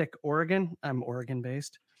mythic Oregon. I'm Oregon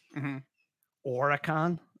based. Mm-hmm.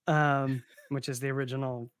 Oricon, which is the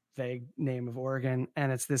original vague name of Oregon,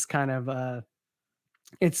 and it's this kind of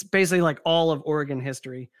it's basically like all of Oregon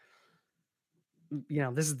history.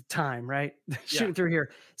 This is the time, right? Shooting through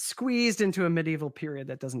here, squeezed into a medieval period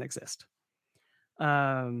that doesn't exist.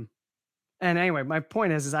 And anyway, my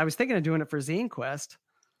point is I was thinking of doing it for Zine Quest,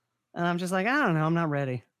 and I'm just like, I don't know, I'm not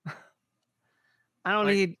ready. I don't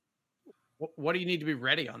need. What do you need to be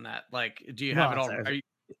ready on that? Like, do you have it all?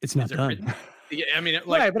 It's not done. Yeah, I mean,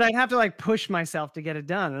 right, but I'd have to like push myself to get it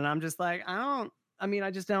done, and I'm just like, I don't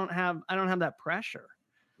have that pressure.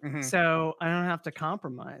 Mm-hmm. So I don't have to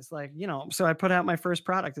compromise. Like, so I put out my first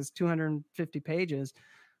product. It's 250 pages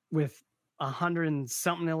with 100 and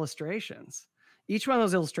something illustrations. Each one of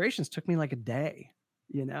those illustrations took me like a day,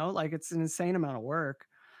 like it's an insane amount of work,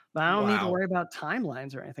 but I don't need to worry about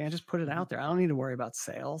timelines or anything. I just put it out there. I don't need to worry about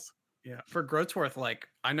sales. Yeah. For Grotesques, like,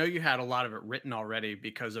 I know you had a lot of it written already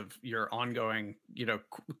because of your ongoing,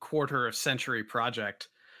 quarter of century project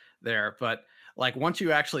there. But like, once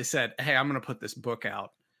you actually said, hey, I'm going to put this book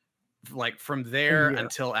out, like from there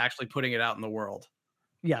until actually putting it out in the world.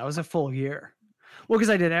 Yeah. It was a full year. Well, because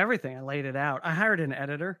I did everything. I laid it out. I hired an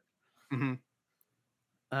editor. Mm-hmm.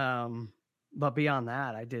 But beyond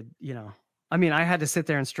that, I did, I had to sit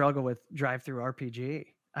there and struggle with drive-through RPG.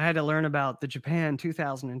 I had to learn about the Japan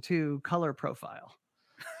 2002 color profile,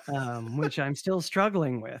 which I'm still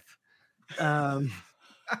struggling with. Like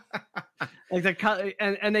the color,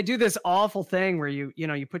 and they do this awful thing where you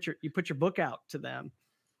put your book out to them,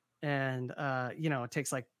 and it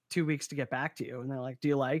takes like 2 weeks to get back to you, and they're like, "Do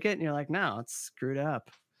you like it?" And you're like, "No, it's screwed up."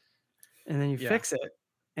 And then you fix it.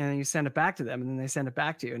 And then you send it back to them, and then they send it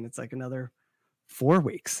back to you, and it's like another 4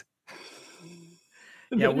 weeks.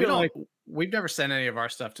 Yeah, we've never sent any of our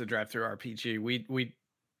stuff to Drive Through RPG. We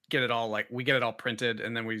get it all printed,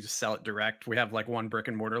 and then we just sell it direct. We have like one brick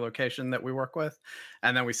and mortar location that we work with,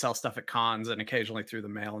 and then we sell stuff at cons and occasionally through the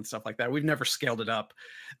mail and stuff like that. We've never scaled it up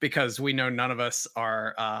because we know none of us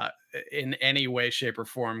are in any way, shape, or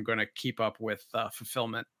form going to keep up with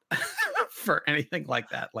fulfillment for anything like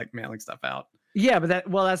that, like mailing stuff out. Yeah, but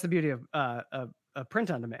that's the beauty of print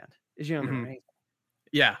on demand is they're amazing.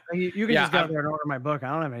 Yeah, you can just go there and order my book. I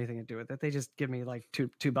don't have anything to do with it. They just give me like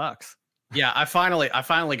 $2. Yeah, I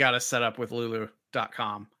finally got us set up with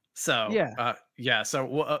Lulu.com. So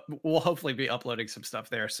so we'll hopefully be uploading some stuff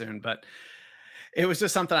there soon. But it was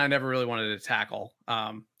just something I never really wanted to tackle.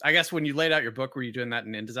 I guess when you laid out your book, were you doing that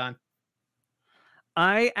in InDesign?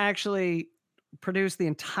 I actually produced the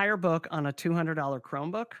entire book on a $200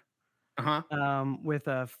 Chromebook. with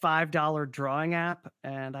a $5 drawing app,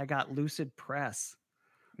 and I got Lucid Press.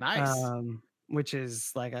 Nice. Which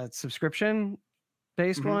is like a subscription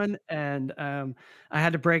based one. And I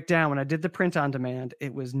had to break down when I did the print on demand,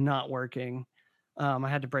 it was not working. I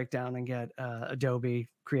had to break down and get Adobe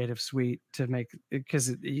Creative Suite to make,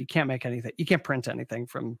 because you can't make anything, you can't print anything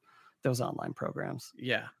from those online programs.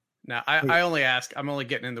 Yeah. Now I only ask, I'm only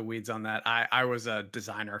getting in the weeds on that. I was a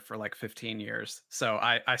designer for like 15 years. So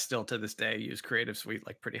I still to this day use Creative Suite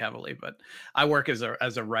like pretty heavily, but I work as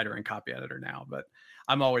a writer and copy editor now, but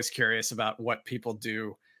I'm always curious about what people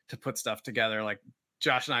do to put stuff together. Like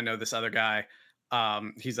Josh and I know this other guy.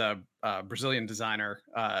 He's a Brazilian designer,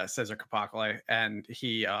 Cesar Capacole, and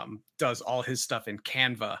he does all his stuff in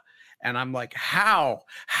Canva. And I'm like, how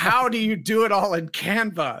do you do it all in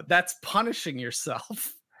Canva? That's punishing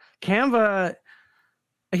yourself. Canva,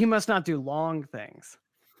 he must not do long things.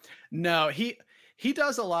 No, he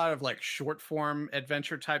does a lot of like short form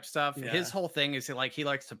adventure type stuff. Yeah. His whole thing is he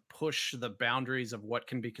likes to push the boundaries of what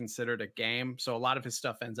can be considered a game. So a lot of his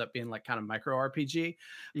stuff ends up being like kind of micro RPG.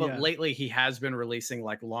 But lately he has been releasing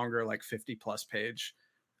like longer, like 50+ page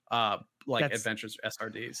adventures,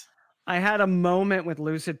 SRDs. I had a moment with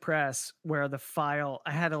Lucid Press where the file,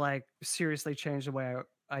 I had to like seriously change the way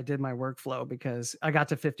I did my workflow, because I got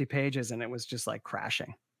to 50 pages and it was just like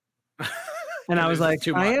crashing. And I was like,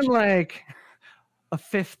 I am like a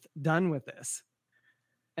fifth done with this,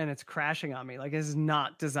 and it's crashing on me. Like, it's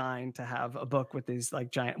not designed to have a book with these like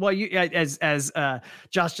giant, well, you as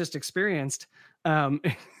Josh just experienced,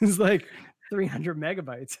 it's like 300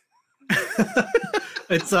 megabytes.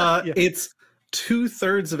 It's it's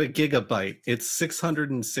 2/3 of a gigabyte. It's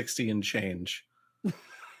 660 and change.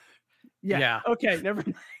 Yeah. Okay, never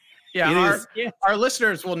mind. Yeah, our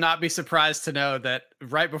listeners will not be surprised to know that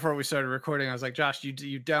right before we started recording, I was like, Josh, you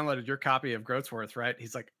downloaded your copy of Grotesques, right?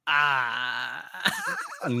 He's like,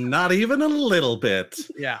 not even a little bit.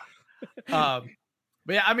 Yeah. But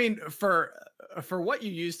yeah, I mean, for what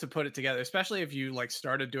you use to put it together, especially if you like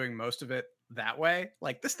started doing most of it that way,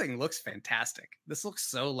 like this thing looks fantastic. This looks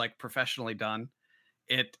so like professionally done.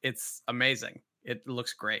 It's amazing. It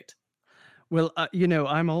looks great. Well,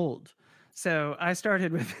 I'm old, so I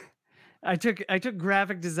started with. I took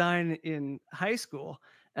graphic design in high school,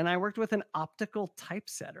 and I worked with an optical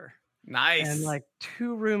typesetter. Nice. And like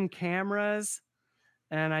 2-room cameras,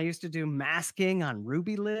 and I used to do masking on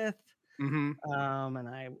Rubylith. And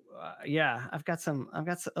I've got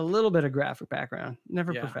a little bit of graphic background,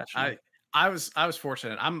 never professional. I was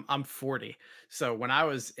fortunate. I'm 40. So when I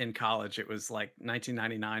was in college, it was like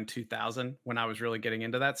 1999, 2000 when I was really getting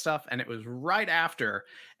into that stuff. And it was right after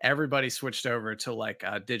everybody switched over to like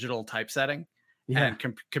digital typesetting and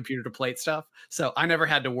computer to plate stuff. So I never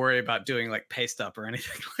had to worry about doing like paste up or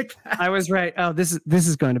anything like that. I was right. Oh, this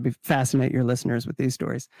is going to fascinate your listeners with these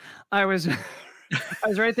stories. I was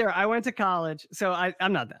right there. I went to college. So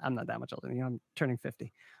I'm not that much older than you. I'm turning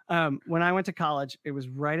 50. When I went to college, it was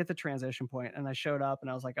right at the transition point, and I showed up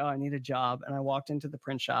and I was like, oh, I need a job. And I walked into the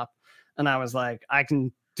print shop and I was like, I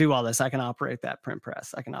can do all this. I can operate that print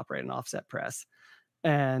press. I can operate an offset press.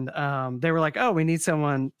 And they were like, oh, we need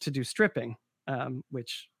someone to do stripping,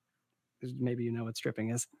 which maybe you know what stripping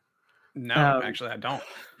is. No, actually I don't.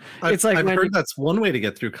 I've heard that's one way to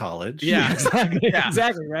get through college. Yeah, exactly. Yeah.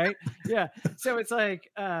 Exactly. Right. Yeah. So it's like,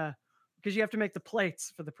 because you have to make the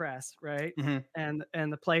plates for the press, right? And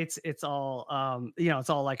the plates, it's all it's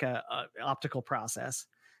all like a optical process.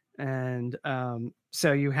 And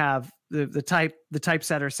so you have the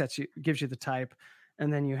typesetter gives you the type,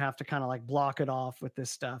 and then you have to kind of like block it off with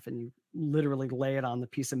this stuff, and you literally lay it on the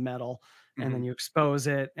piece of metal, and then you expose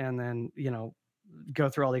it, and then go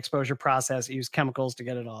through all the exposure process, use chemicals to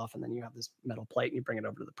get it off, and then you have this metal plate and you bring it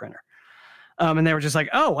over to the printer. And they were just like,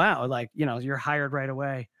 oh wow, like you're hired right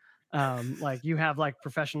away. Like you have like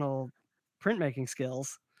professional printmaking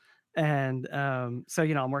skills. And so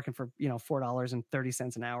I'm working for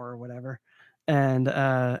 $4.30 an hour or whatever. And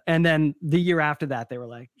then the year after that, they were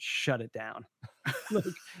like, shut it down. Like,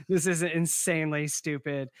 this is insanely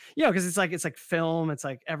stupid. Because it's like film, it's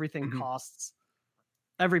like everything costs,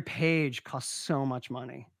 every page costs so much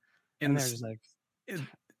money. And they're just like,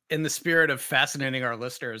 in the spirit of fascinating our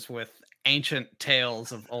listeners with ancient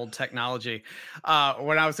tales of old technology,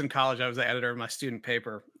 when I was in college, I was the editor of my student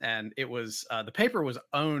paper, and it was the paper was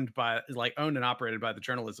owned and operated by the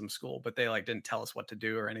journalism school, but they didn't tell us what to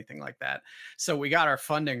do or anything like that. So we got our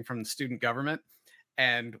funding from the student government,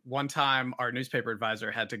 and one time our newspaper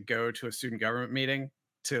advisor had to go to a student government meeting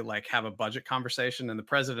to have a budget conversation, and the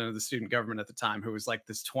president of the student government at the time, who was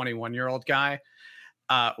this 21-year-old guy,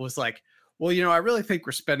 was like, well, I really think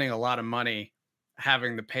we're spending a lot of money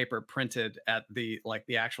having the paper printed at the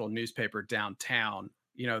actual newspaper downtown,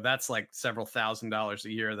 that's like several $1,000s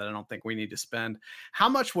a year that I don't think we need to spend. How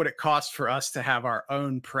much would it cost for us to have our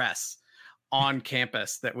own press on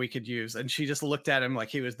campus that we could use? And she just looked at him like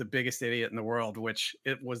he was the biggest idiot in the world, which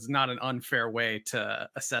it was not an unfair way to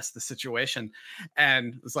assess the situation.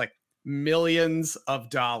 And it was like millions of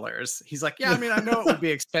dollars. He's like, yeah, I mean, I know it would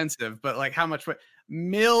be expensive, but like how much?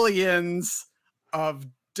 Millions of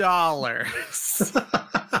dollars.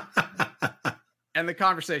 And the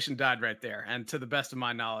conversation died right there. And to the best of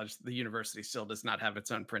my knowledge, the university still does not have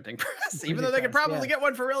its own printing press, even though they could probably get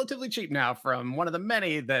one for relatively cheap now from one of the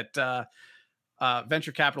many that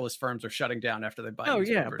venture capitalist firms are shutting down after they buy. Oh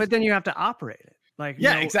yeah, but then you have to operate it. Like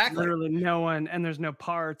exactly. Literally no one, and there's no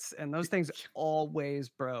parts, and those things always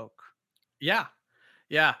broke. Yeah.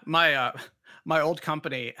 My old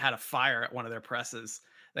company had a fire at one of their presses.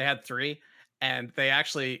 They had 3, and they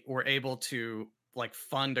actually were able to like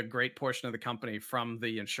fund a great portion of the company from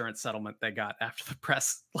the insurance settlement they got after the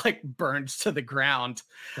press like burned to the ground.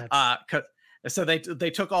 So they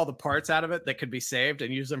took all the parts out of it that could be saved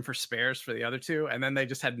and used them for spares for the other 2, and then they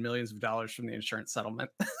just had millions of dollars from the insurance settlement.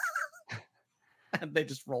 And they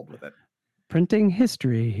just rolled with it. Printing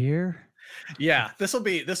history here. Yeah, this will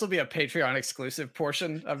be a Patreon exclusive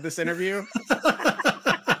portion of this interview.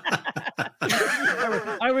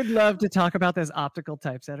 I would love to talk about this optical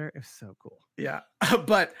typesetter. It's so cool. Yeah,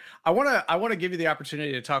 but I want to give you the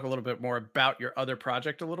opportunity to talk a little bit more about your other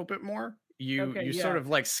project a little bit more. You sort of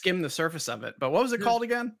like skim the surface of it, but what was it called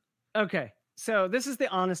again? Okay, so this is the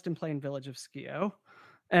Honest and Plain Village of Skio,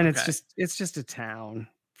 and it's just a town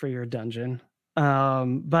for your dungeon.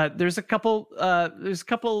 But there's a couple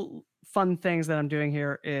fun things that I'm doing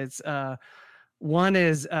here. It's one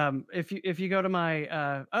is if you go to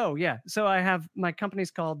my so I have my company's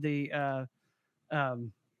called the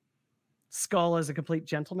Skull is a Complete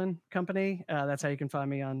Gentleman company. That's how you can find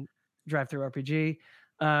me on DriveThruRPG.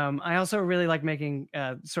 I also really like making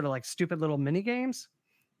sort of like stupid little mini games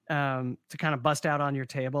to kind of bust out on your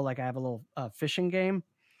table. Like I have a little fishing game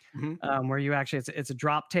where you actually it's a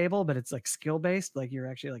drop table, but it's like skill based. Like you're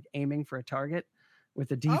actually like aiming for a target with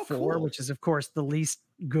a D4, cool. which is of course the least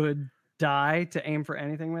good die to aim for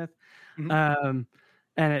anything with. And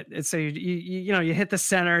it's so you hit the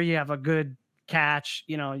center, you have a good catch,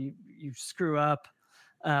 you screw up,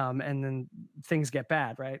 and then things get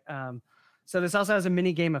bad, right? So this also has a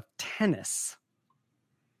mini game of tennis.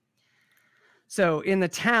 So in the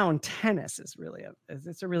town, tennis is really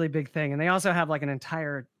it's a really big thing. And they also have like an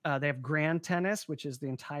entire they have grand tennis, which is the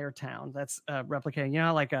entire town. That's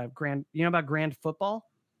replicating, like a grand, about grand football?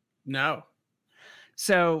 No.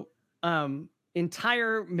 So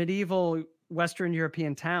entire medieval Western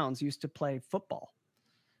European towns used to play football.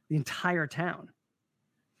 The entire town.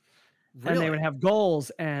 Really? And they would have goals,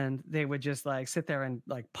 and they would just like sit there and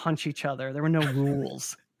like punch each other. There were no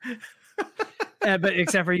rules. But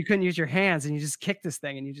except for you couldn't use your hands, and you just kick this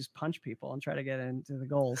thing and you just punch people and try to get into the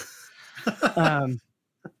goals. And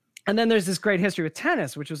then there's this great history with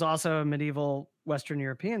tennis, which was also a medieval Western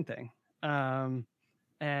European thing. And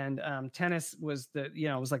tennis was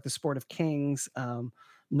it was like the sport of kings.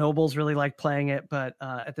 Nobles really liked playing it, but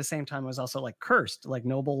at the same time, it was also like cursed. Like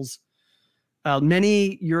nobles,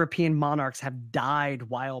 many European monarchs have died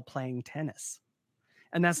while playing tennis.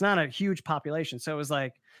 And that's not a huge population. So it was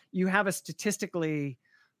like you have a statistically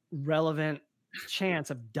relevant chance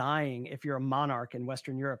of dying if you're a monarch in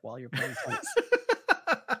Western Europe while you're playing tennis.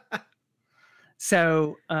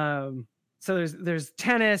 So there's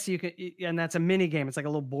tennis, and that's a mini game. It's like a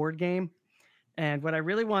little board game. And what I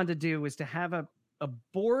really wanted to do was to have a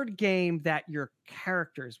board game that your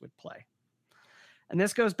characters would play. And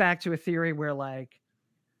this goes back to a theory where like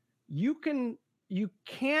you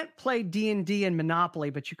can't play D&D and Monopoly,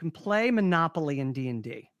 but you can play Monopoly in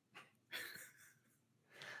D&D.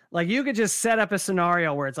 Like you could just set up a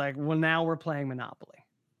scenario where it's like, well, now we're playing Monopoly.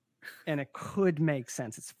 And it could make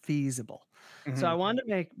sense. It's feasible. Mm-hmm. So I wanted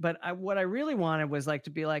to what I really wanted was like to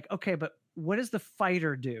be like, okay, but what does the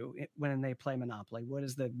fighter do when they play Monopoly? What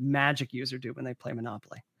does the magic user do when they play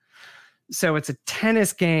Monopoly? So it's a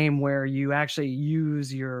tennis game where you actually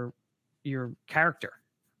use your character.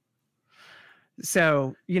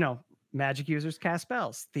 So, magic users cast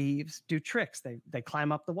spells, thieves do tricks. They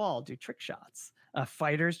climb up the wall, do trick shots.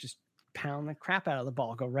 Fighters just pound the crap out of the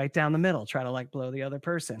ball, go right down the middle, try to like blow the other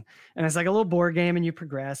person. And it's like a little board game, and you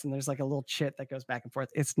progress, and there's like a little chit that goes back and forth.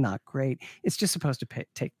 It's not great. It's just supposed to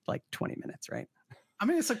take like 20 minutes, right? I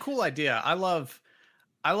mean, it's a cool idea. I love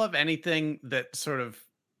anything that sort of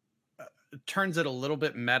turns it a little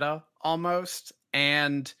bit meta almost,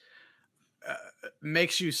 and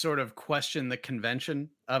makes you sort of question the convention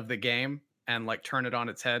of the game and like turn it on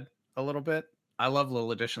its head a little bit. I love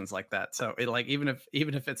little additions like that. So it like even if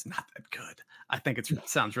it's not that good, I think it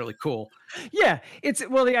sounds really cool. Yeah,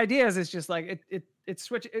 the idea is it's just like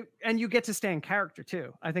and you get to stay in character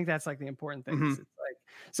too. I think that's like the important thing. It's like,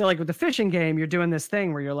 so like with the fishing game, you're doing this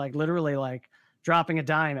thing where you're like literally like dropping a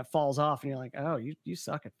die and it falls off and you're like, oh, you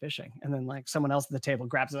suck at fishing. And then like someone else at the table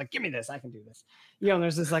grabs it like, give me this, I can do this. And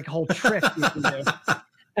there's this like whole trick you can do.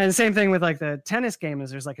 And the same thing with like the tennis game is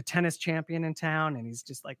there's like a tennis champion in town and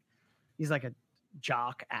he's like a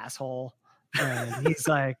jock asshole. And he's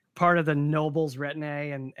like part of the nobles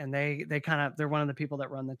retinue and they're one of the people that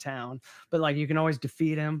run the town, but like you can always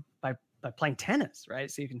defeat him by playing tennis, right?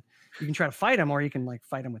 So you can try to fight him or you can like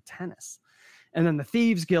fight him with tennis. And then the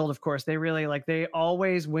Thieves Guild, of course, they really like they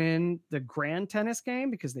always win the grand tennis game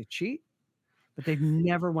because they cheat, but they've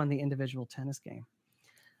never won the individual tennis game.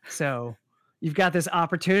 So you've got this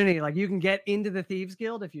opportunity, like you can get into the Thieves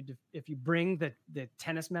Guild if you bring the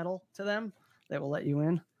tennis medal to them, they will let you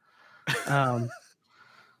in.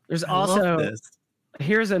 There's also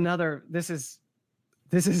here's another. This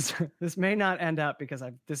may not end up because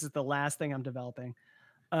this is the last thing I'm developing.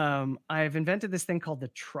 I've invented this thing called the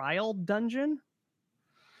trial dungeon.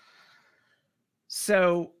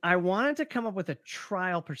 So I wanted to come up with a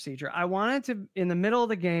trial procedure. I wanted to, in the middle of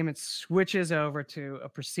the game, it switches over to a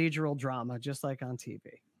procedural drama, just like on TV.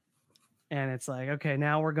 And it's like, okay,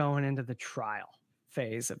 now we're going into the trial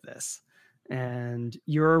phase of this. And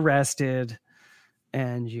you're arrested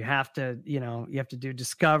and you have to do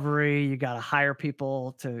discovery. You got to hire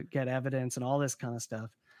people to get evidence and all this kind of stuff.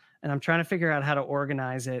 And I'm trying to figure out how to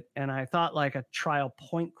organize it. And I thought like a trial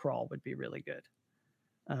point crawl would be really good.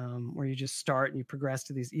 Where you just start and you progress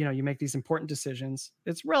to these, you make these important decisions.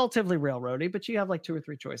 It's relatively railroady, but you have like 2 or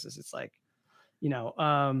 3 choices. It's like,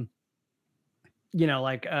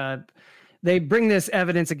 they bring this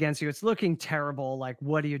evidence against you. It's looking terrible. Like,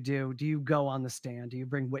 what do you do? Do you go on the stand? Do you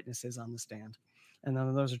bring witnesses on the stand? And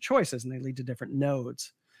then those are choices and they lead to different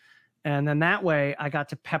nodes. And then that way I got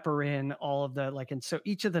to pepper in all of the and so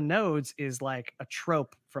each of the nodes is like a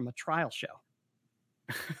trope from a trial show.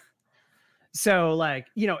 So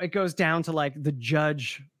it goes down to like the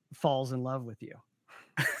judge falls in love with you.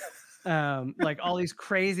 Like all these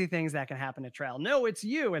crazy things that can happen at trial. No, it's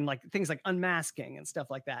you. And like things like unmasking and stuff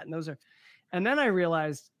like that. And then I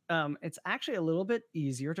realized it's actually a little bit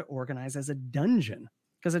easier to organize as a dungeon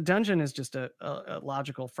because a dungeon is just a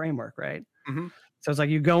logical framework, right? Mm-hmm. So it's like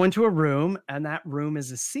you go into a room and that room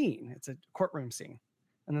is a scene. It's a courtroom scene.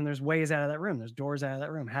 And then there's ways out of that room. There's doors out of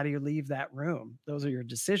that room. How do you leave that room? Those are your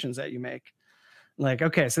decisions that you make. Like,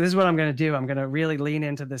 okay, so this is what I'm going to do. I'm going to really lean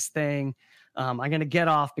into this thing. I'm going to get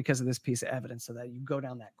off because of this piece of evidence so that you go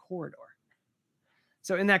down that corridor.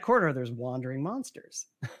 So in that corridor, there's wandering monsters.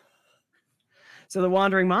 So the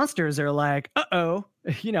wandering monsters are like, uh-oh,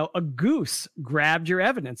 a goose grabbed your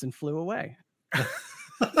evidence and flew away.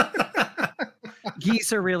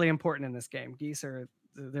 Geese are really important in this game.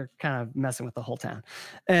 They're kind of messing with the whole town.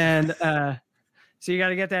 And so you got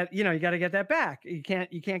to get that, you got to get that back. You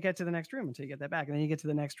can't get to the next room until you get that back. And then you get to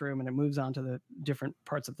the next room and it moves on to the different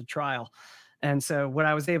parts of the trial. And so what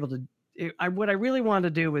I was able to, what I really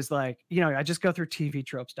wanted to do was like, I just go through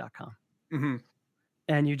tvtropes.com. Mm-hmm.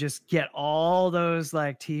 And you just get all those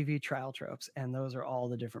like TV trial tropes. And those are all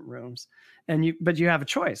the different rooms. But you have a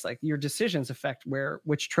choice. Like your decisions affect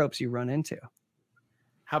which tropes you run into.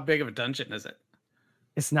 How big of a dungeon is it?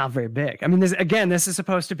 It's not very big. I mean, this is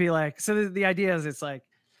supposed to be like, so the idea is it's like,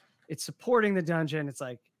 it's supporting the dungeon. It's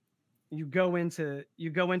like, you go into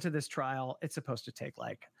this trial. It's supposed to take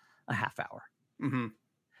like a half hour. Mm-hmm.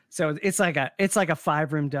 So it's like a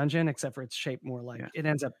 5-room dungeon, except for it's shaped more like, it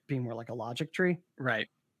ends up being more like a logic tree. Right.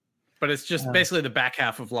 But it's just basically the back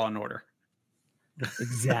half of Law and Order.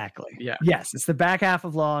 Exactly. Yeah. Yes. It's the back half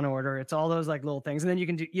of Law and Order. It's all those like little things. And then you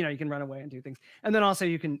can do, you can run away and do things. And then also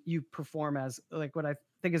you perform as like, what I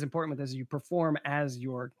think is important with this is you perform as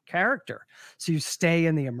your character. So you stay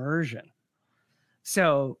in the immersion.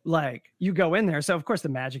 So like you go in there. So of course the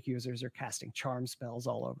magic users are casting charm spells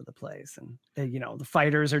all over the place. And the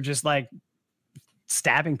fighters are just like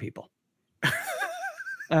stabbing people.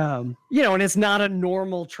 And it's not a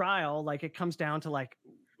normal trial. Like it comes down to like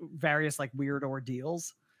various like weird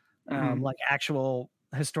ordeals, like actual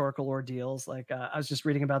historical ordeals. Like I was just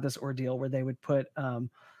reading about this ordeal where they would put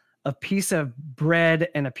a piece of bread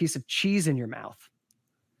and a piece of cheese in your mouth.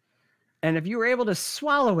 And if you were able to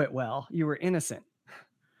swallow it well, you were innocent.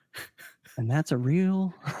 And that's a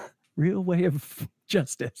real way of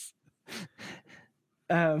justice.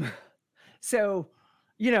 So,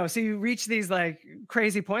 so you reach these like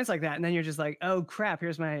crazy points like that, and then you're just like, oh crap,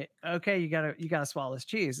 here's my, okay, you gotta swallow this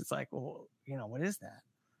cheese. It's like, well, what is that?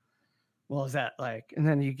 Well, is that like, and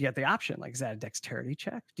then you get the option, like, is that a dexterity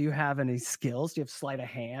check? Do you have any skills? Do you have sleight of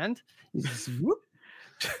hand? You just whoop.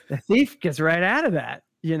 The thief gets right out of that,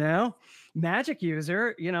 magic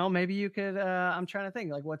user, maybe you could, I'm trying to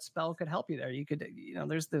think like what spell could help you there. You could,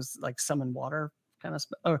 there's like summon water kind of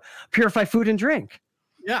spell, or purify food and drink.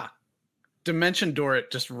 Yeah. Dimension door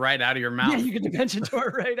it just right out of your mouth. Yeah, you can dimension door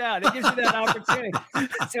it right out. It gives you that opportunity.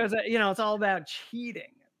 So it's, it's all about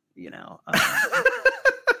cheating, the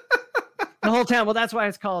whole town. Well, that's why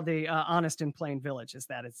it's called the Honest and Plain Village, is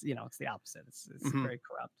that it's, it's the opposite. It's very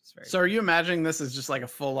corrupt. It's very. So are you imagining this as just like a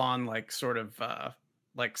full on, like sort of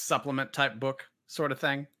like supplement type book sort of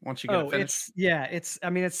thing once you get it finished?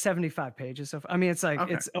 It's 75 pages. So it's like,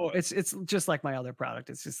 Okay. it's just like my other product.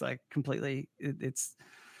 It's just like completely, it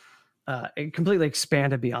completely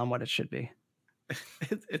expanded beyond what it should be.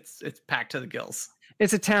 It's packed to the gills.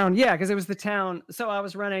 It's a town, yeah, because it was the town. So I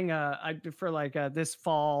was running this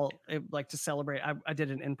fall, to celebrate. I did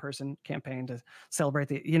an in-person campaign to celebrate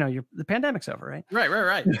the pandemic's over, right?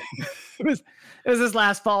 Right. it was this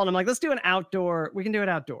last fall, and I'm like, let's do an outdoor. We can do it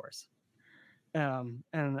outdoors. And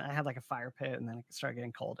I had like a fire pit, and then it started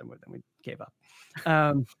getting cold, and then we gave up.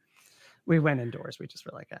 We went indoors. We just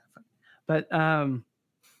were like,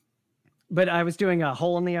 but I was doing a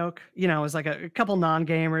Hole in the Oak. It was like a couple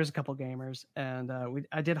non-gamers, a couple gamers, and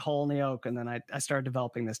I did Hole in the Oak, and then I started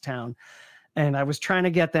developing this town, and I was trying to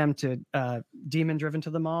get them to Demon Driven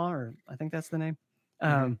to the Maw, or I think that's the name.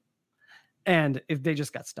 And if they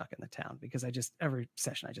just got stuck in the town, because every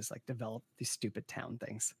session I just like developed these stupid town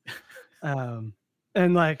things, and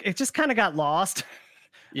like it just kind of got lost.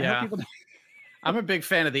 Yeah. I'm a big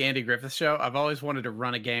fan of the Andy Griffith Show. I've always wanted to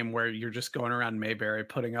run a game where you're just going around Mayberry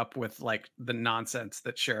putting up with like the nonsense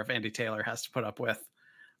that Sheriff Andy Taylor has to put up with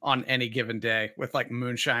on any given day, with like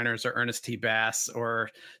moonshiners or Ernest T. Bass or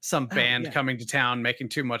some band coming to town making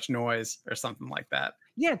too much noise or something like that.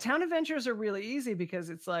 Yeah, town adventures are really easy because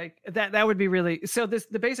it's like that would be really, so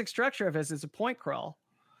the basic structure of this is a point crawl.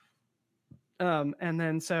 And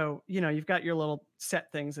then so you've got your little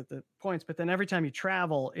set things at the points, but then every time you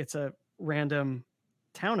travel, it's a random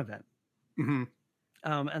town event.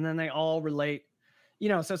 And then they all relate,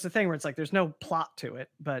 so it's the thing where it's like there's no plot to it,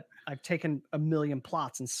 but I've taken a million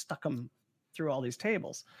plots and stuck them through all these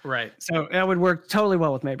tables. Right. So that would work totally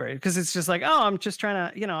well with Mayberry, because it's just like, oh, I'm just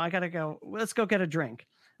trying to, I gotta go, let's go get a drink.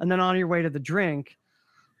 And then on your way to the drink,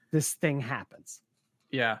 this thing happens.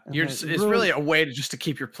 Yeah. It's really a way to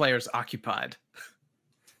keep your players occupied.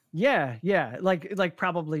 Yeah. Like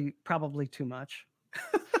probably too much.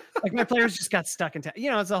 Like my players just got stuck in town.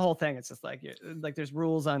 It's the whole thing. It's just like there's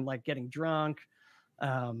rules on like getting drunk.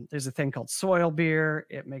 There's a thing called soil beer.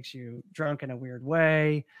 It makes you drunk in a weird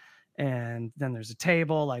way. And then there's a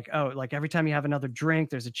table like every time you have another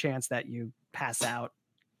drink, there's a chance that you pass out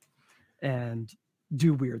and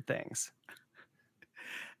do weird things.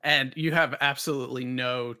 And you have absolutely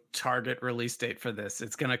no target release date for this.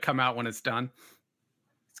 It's going to come out when it's done.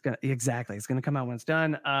 It's gonna come out when it's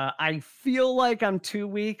done. I feel like I'm 2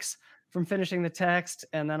 weeks from finishing the text,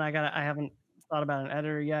 and then I haven't thought about an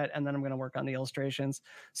editor yet, and then I'm gonna work on the illustrations.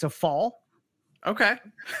 So fall. Okay.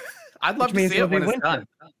 I'd love to see it when it's done.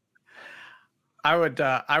 I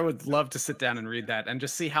would love to sit down and read that and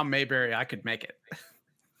just see how Mayberry I could make it.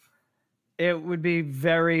 It would be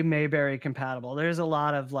very Mayberry compatible. There's a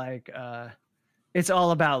lot of like it's all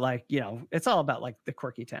about like, it's all about like the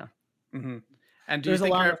quirky town. And do you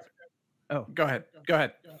think go ahead.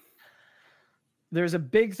 There's a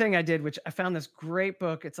big thing I did, which I found this great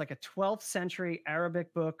book. It's like a 12th century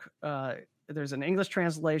Arabic book. There's an English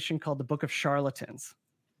translation called The Book of Charlatans.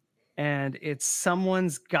 And it's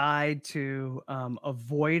someone's guide to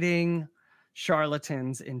avoiding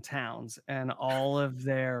charlatans in towns and all of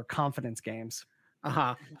their confidence games.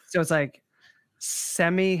 So it's like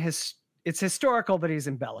it's historical, but he's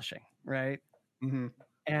embellishing, right?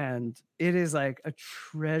 And it is like a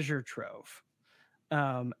treasure trove.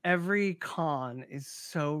 Every con is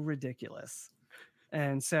so ridiculous.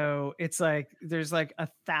 And so it's like, there's like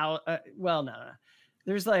 1,000,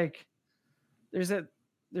 there's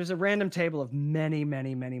a random table of many,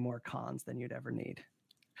 many, many more cons than you'd ever need.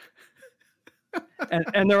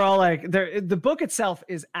 and they're all like, the book itself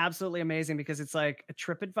is absolutely amazing because it's like a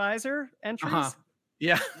TripAdvisor entries.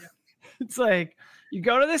 Yeah. It's like, you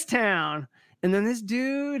go to this town, and then this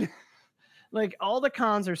dude, like all the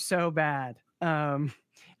cons are so bad. And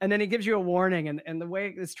then he gives you a warning, and the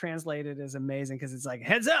way it's translated is amazing because it's like,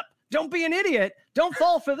 heads up, don't be an idiot, don't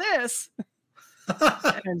fall for this.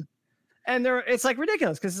 And it's like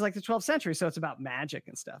ridiculous because it's like the 12th century, so it's about magic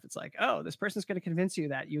and stuff. It's like, oh, this person's going to convince you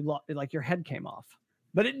that like your head came off,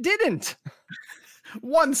 but it didn't.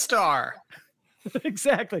 1 star.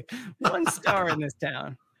 Exactly, 1 star in this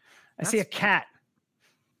town. I see a cat.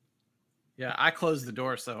 Yeah, I closed the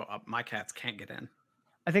door so my cats can't get in.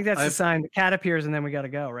 I think that's the sign. The cat appears and then we got to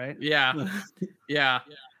go, right? Yeah, yeah.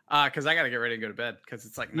 Because I got to get ready to go to bed because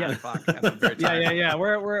it's like 9 o'clock. And I'm very tired. Yeah.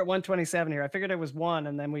 We're at 1:27 here. I figured it was 1,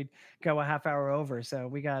 and then we'd go a half hour over. So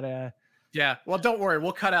we got to. Yeah. Well, don't worry.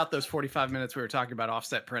 We'll cut out those 45 minutes we were talking about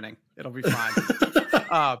offset printing. It'll be fine.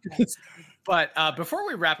 But before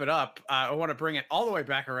we wrap it up, I want to bring it all the way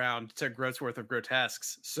back around to Groat's worth of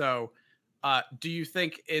Grotesques. So do you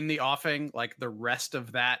think in the offing, like the rest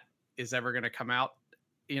of that is ever going to come out?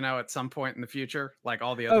 At some point in the future, like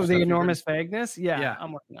all the other. Oh, the enormous vagueness. Yeah,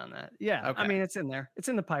 I'm working on that. Yeah, okay. I mean, it's in there. It's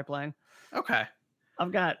in the pipeline. Okay.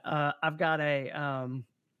 I'm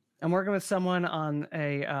working with someone on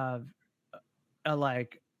a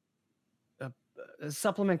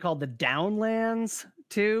supplement called the Downlands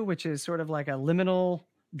too, which is sort of like a liminal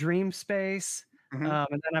dream space. And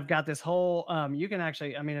then I've got this whole. You can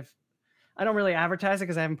actually, I mean, if I don't really advertise it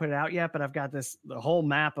because I haven't put it out yet, but I've got the whole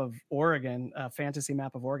map of Oregon, fantasy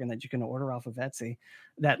map of Oregon that you can order off of Etsy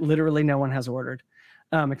that literally no one has ordered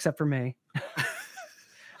except for me.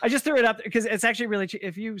 I just threw it up because it's actually really cheap.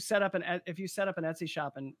 If you set up an Etsy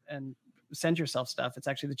shop and send yourself stuff, it's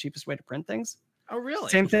actually the cheapest way to print things. Oh, really?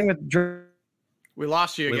 Same thing with. We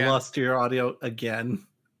lost you again. We lost your audio again.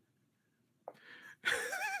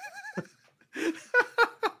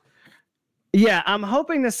 Yeah, I'm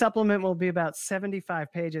hoping the supplement will be about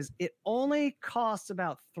 75 pages. It only costs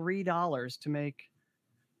about $3 to make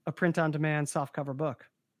a print-on-demand softcover book.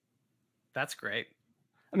 That's great.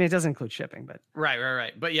 I mean, it doesn't include shipping, but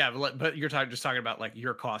right. But yeah, but you're just talking about like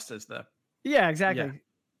your cost as the. Yeah, exactly. Yeah.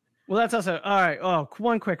 Well, that's also all right. Oh,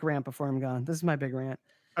 one quick rant before I'm gone. This is my big rant.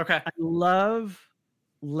 Okay. I love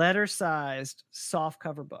letter-sized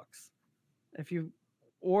softcover books. If you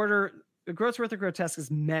order. The Groat's worth of Grotesques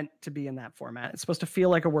is meant to be in that format. It's supposed to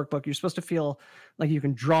feel like a workbook. You're supposed to feel like you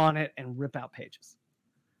can draw on it and rip out pages.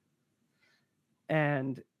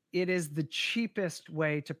 And it is the cheapest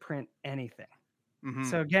way to print anything.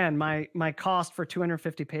 So again, my cost for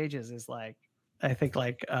 250 pages is like, I think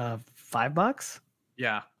like $5.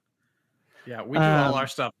 Yeah. Yeah. We do all our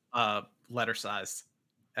stuff letter sized.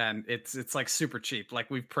 And it's like super cheap.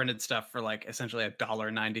 Like we've printed stuff for like essentially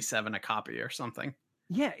 $1.97 a copy or something.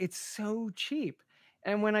 Yeah, it's so cheap.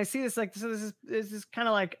 And when I see this, like, so this is kind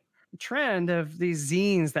of like trend of these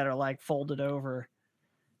zines that are like folded over,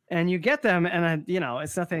 and you get them, and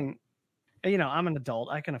it's nothing. I'm an adult,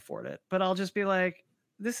 I can afford it, but I'll just be like,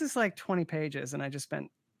 this is like 20 pages, and I just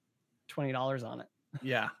spent $20 on it.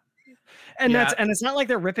 Yeah, and it's not like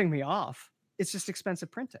they're ripping me off. It's just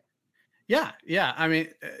expensive printing. Yeah. I mean,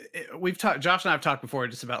 we've talked. Josh and I have talked before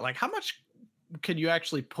just about like how much can you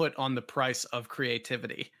actually put on the price of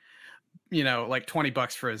creativity? Like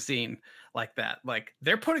 $20 for a zine like that. Like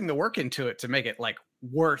they're putting the work into it to make it like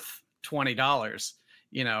worth $20,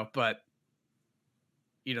 but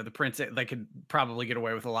the prints, they could probably get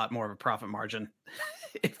away with a lot more of a profit margin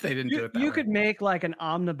if they didn't do it that way. You could make like an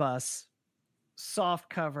omnibus soft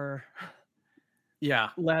cover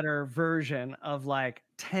letter version of like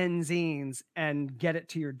 10 zines and get it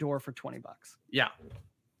to your door for $20. Yeah.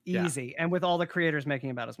 Easy. Yeah. And with all the creators making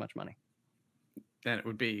about as much money. And it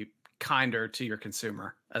would be kinder to your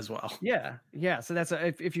consumer as well. Yeah. So that's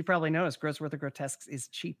if you probably noticed, Groat's worth of Grotesques is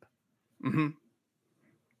cheap.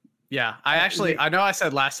 Yeah. I know I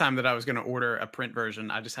said last time that I was going to order a print version.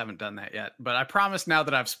 I just haven't done that yet. But I promise now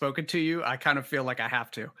that I've spoken to you, I kind of feel like I have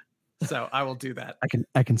to. So I will do that.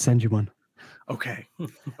 I can send you one. Okay.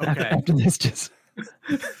 After this, just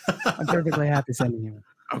I'm perfectly happy sending you one.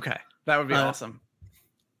 Okay. That would be awesome.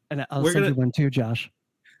 And I'll send you one too, Josh.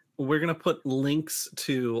 We're going to put links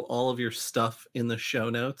to all of your stuff in the show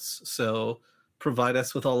notes. So provide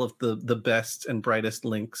us with all of the best and brightest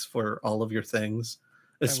links for all of your things,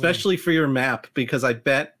 especially for your map, because I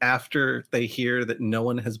bet after they hear that no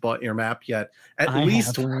one has bought your map yet, at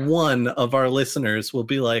least one of our listeners will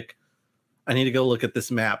be like, I need to go look at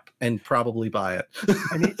this map and probably buy it.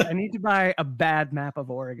 I need to buy a bad map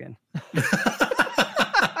of Oregon.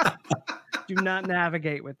 Do not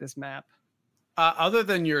navigate with this map. Other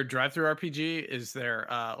than your drive-through RPG, is there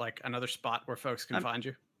like another spot where folks can find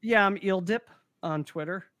you? Yeah, I'm EelDip on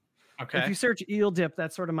Twitter. Okay. If you search EelDip,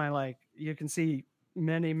 that's sort of my like. You can see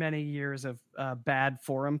many years of bad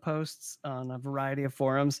forum posts on a variety of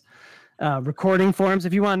forums. recording forums.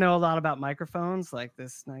 If you want to know a lot about microphones, like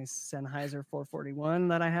this nice Sennheiser 441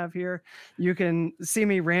 that I have here, you can see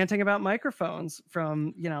me ranting about microphones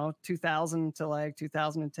from 2000 to like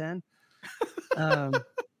 2010.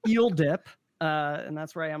 Eel Dip, and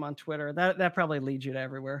that's where I am on Twitter. That probably leads you to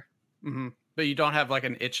everywhere. Mm-hmm. But you don't have like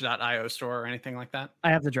an itch.io store or anything like that?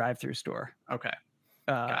 I have the drive-through store. Okay.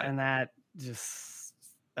 And that just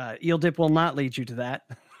Eel Dip will not lead you to that.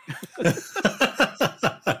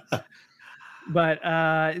 But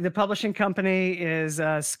the publishing company is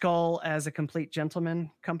Skull as a Complete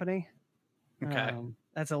Gentleman company. Okay.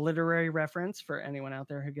 That's a literary reference for anyone out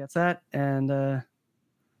there who gets that. And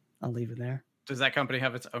I'll leave it there. Does that company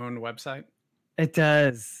have its own website? It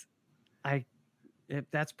does.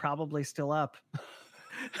 That's probably still up.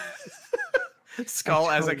 The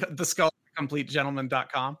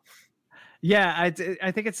skullcompletegentleman.com. Yeah, I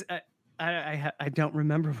think it's I don't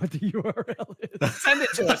remember what the URL is. Send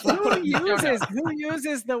it to us. Who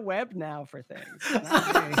uses the web now for things?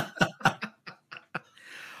 Not me.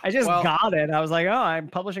 I just got it. I was like, oh, I'm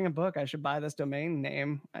publishing a book. I should buy this domain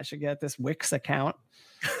name. I should get this Wix account.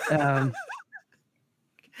 And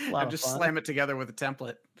just slam it together with a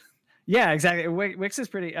template. Yeah, exactly. Wix is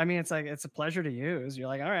pretty. I mean, it's a pleasure to use. You're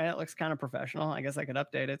like, all right, it looks kind of professional. I guess I could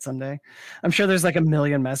update it someday. I'm sure there's like a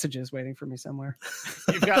million messages waiting for me somewhere.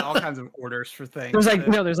 You've got all kinds of orders for things. There's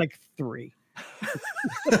like 3.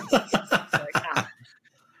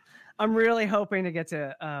 I'm really hoping to get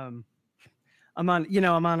to. I'm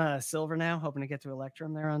on a silver now, hoping to get to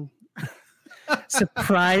Electrum there on.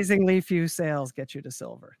 Surprisingly few sales get you to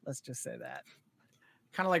silver. Let's just say that.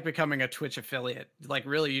 Kind of like becoming a Twitch affiliate. Like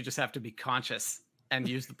really, you just have to be conscious and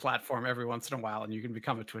use the platform every once in a while, and you can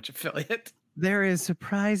become a Twitch affiliate. There is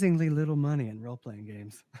surprisingly little money in role-playing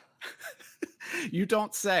games. You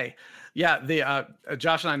don't say. Yeah, the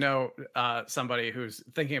Josh and I know somebody who's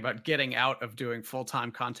thinking about getting out of doing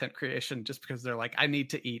full-time content creation just because they're like, I need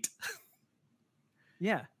to eat.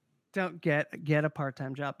 Yeah, don't get a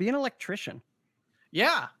part-time job. Be an electrician.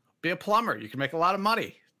 Yeah, be a plumber. You can make a lot of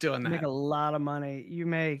money doing that. Make a lot of money. You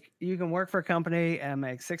can work for a company and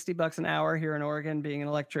make $60 an hour here in Oregon being an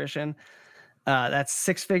electrician. That's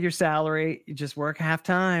 6-figure salary. You just work half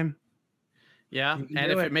time. Yeah, and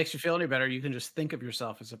if it makes you feel any better, you can just think of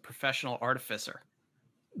yourself as a professional artificer.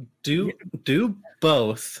 Do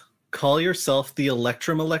both. Call yourself the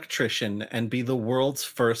Electrum Electrician and be the world's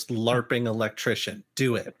first LARPing electrician.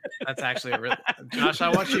 Do it. That's actually a real Josh, I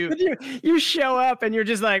want you. You show up and you're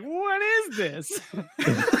just like, what is this?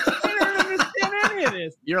 I don't understand any of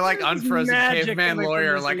this. You're like unfrozen caveman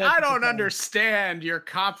lawyer. Like, I don't understand your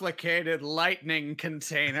complicated lightning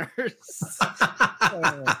containers.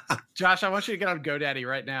 Josh, I want you to get on GoDaddy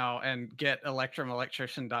right now and get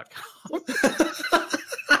electrumelectrician.com.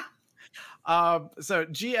 So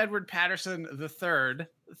G. Edward Patterson III,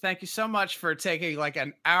 thank you so much for taking like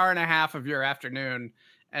an hour and a half of your afternoon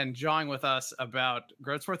and jawing with us about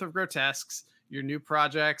Groat's Worth of Grotesques, your new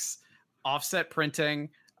projects, offset printing,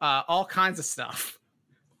 all kinds of stuff.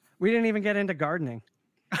 We didn't even get into gardening.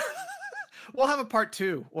 We'll have a part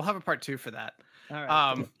 2. We'll have a part 2 for that. All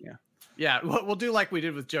right. Yeah, we'll do like we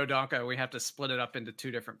did with Joe Donka. We have to split it up into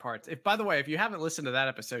 2 different parts. By the way, if you haven't listened to that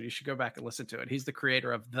episode, you should go back and listen to it. He's the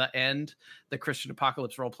creator of The End, the Christian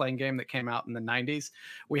Apocalypse role-playing game that came out in the 90s.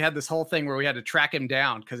 We had this whole thing where we had to track him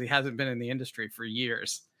down because he hasn't been in the industry for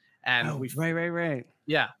years. And right.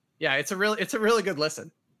 Yeah, it's a really good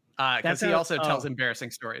listen because he also tells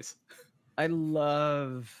embarrassing stories. I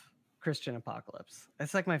love Christian Apocalypse.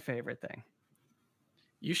 It's like my favorite thing.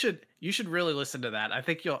 You should really listen to that. I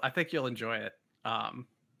think you'll enjoy it.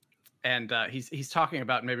 And he's talking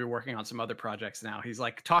about maybe working on some other projects now. He's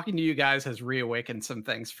like, talking to you guys has reawakened some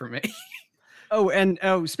things for me.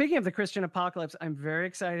 Speaking of the Christian Apocalypse, I'm very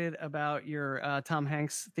excited about your Tom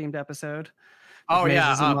Hanks themed episode.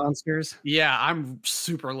 Mazes and Monsters. Yeah, I'm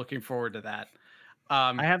super looking forward to that.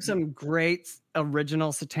 I have some great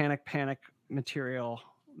original Satanic Panic material.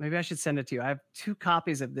 Maybe I should send it to you. I have 2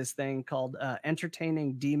 copies of this thing called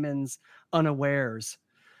Entertaining Demons Unawares.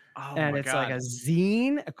 And it's like a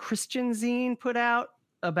zine, a Christian zine put out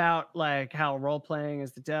about like how role-playing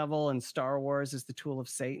is the devil and Star Wars is the tool of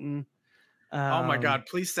Satan. Oh my God,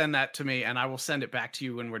 please send that to me and I will send it back to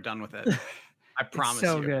you when we're done with it. I promise.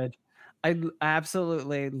 It's so good. I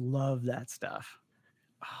absolutely love that stuff.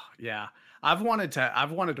 Oh, yeah. I've wanted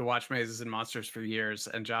to watch Mazes and Monsters for years,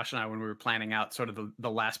 and Josh and I, when we were planning out sort of the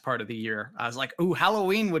last part of the year, I was like, "Ooh,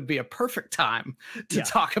 Halloween would be a perfect time to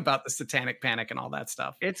talk about the Satanic Panic and all that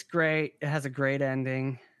stuff." It's great. It has a great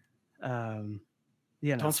ending.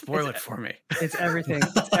 You know, Don't spoil it for me. It's everything.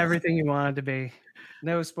 It's everything you want it to be.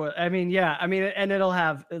 No spoil. I mean, yeah. I mean, and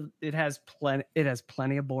it has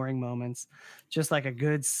plenty of boring moments, just like a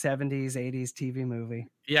good 70s, 80s TV movie.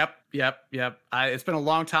 Yep. It's been a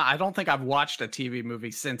long time. I don't think I've watched a TV movie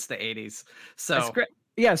since the 80s. So That's great.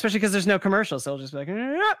 Yeah, especially because there's no commercials. So it'll just be like,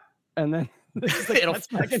 and then it'll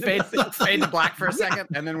fade to black for a second,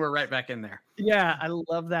 and then we're right back in there. Yeah, I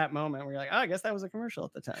love that moment where you're like, oh, I guess that was a commercial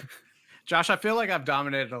at the time. Josh, I feel like I've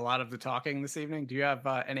dominated a lot of the talking this evening. Do you have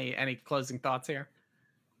any closing thoughts here?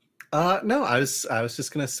 No, I was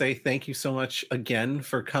just gonna say thank you so much again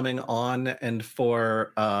for coming on and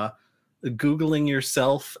for Googling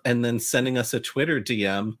yourself and then sending us a Twitter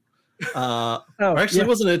DM. It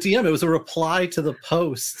wasn't a DM; it was a reply to the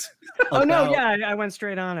post. Oh no, yeah, I went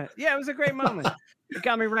straight on it. Yeah, it was a great moment. It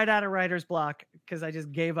got me right out of writer's block because I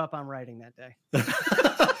just gave up on writing that day.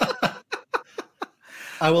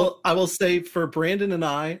 I will say for Brandon and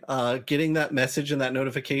I, getting that message and that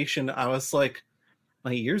notification, I was like,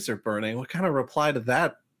 my ears are burning. What kind of reply to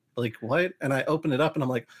that? Like what? And I open it up and I'm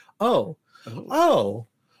like, oh, well,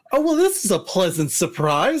 this is a pleasant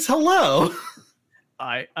surprise. Hello.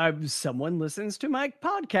 I'm someone listens to my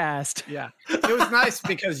podcast. Yeah, it was nice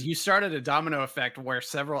because you started a domino effect where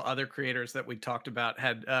several other creators that we talked about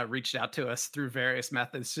had reached out to us through various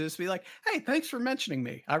methods to just be like, hey, thanks for mentioning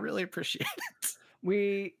me. I really appreciate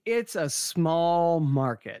it. It's a small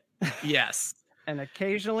market. Yes. And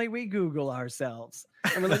occasionally we Google ourselves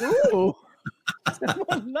and we're like, ooh,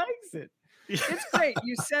 someone likes it. It's great.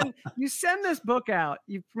 You send this book out.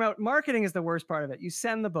 You promote. Marketing is the worst part of it. You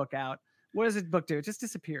send the book out. What does the book do? It just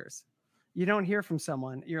disappears. You don't hear from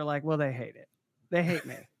someone. You're like, well, they hate it. They hate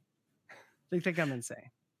me. They think I'm insane.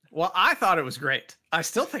 Well, I thought it was great. I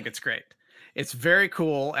still think it's great. It's very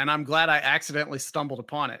cool. And I'm glad I accidentally stumbled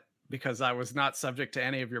upon it because I was not subject to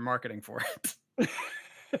any of your marketing for it.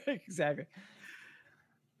 Exactly.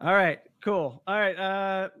 All right, cool. All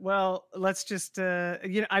right. Well, let's just,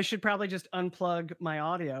 I should probably just unplug my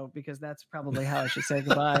audio because that's probably how I should say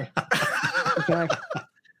goodbye. Okay.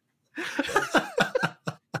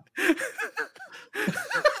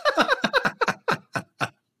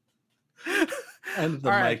 And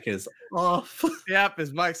the mic is off. Yep,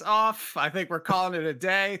 his mic's off. I think we're calling it a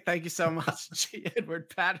day. Thank you so much, G. Edward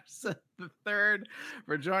Patterson III,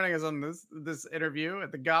 for joining us on this interview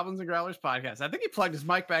at the Goblins and Growlers podcast. I think he plugged his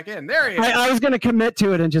mic back in. There he is. I was going to commit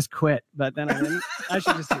to it and just quit, but then I didn't. I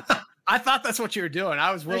should just do that. I thought that's what you were doing.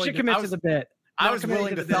 I was willing to commit to the bit. I was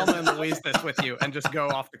willing to Thelma and Louise this with you and just go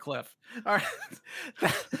off the cliff. All right.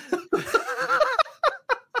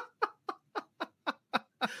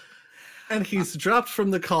 And he's dropped from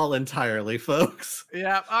the call entirely, folks.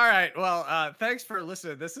 Yeah. All right. Well, thanks for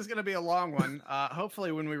listening. This is going to be a long one.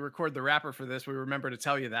 Hopefully when we record the wrapper for this, we remember to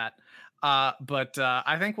tell you that. But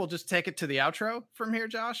I think we'll just take it to the outro from here,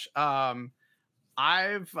 Josh. I've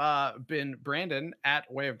been Brandon at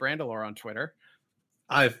Way of Brandalore on Twitter.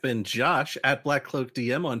 I've been Josh at Black Cloak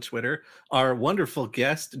DM on Twitter. Our wonderful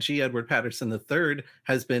guest, G. Edward Patterson III,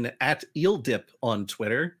 has been at Eel Dip on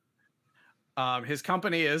Twitter. His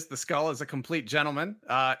company is The Skull is a Complete Gentleman.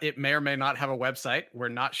 It may or may not have a website. We're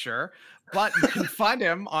not sure. But you can find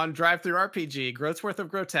him on Drive-Thru-RPG, Growth's Worth of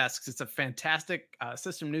Grotesques. It's a fantastic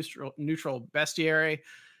system neutral bestiary.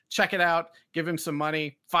 Check it out. Give him some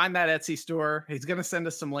money. Find that Etsy store. He's going to send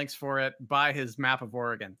us some links for it. Buy his map of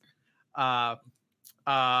Oregon.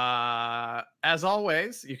 As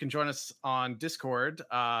always, you can join us on Discord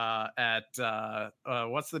at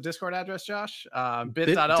what's the Discord address, Josh?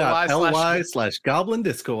 bit.ly/Goblin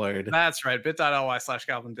Discord. That's right,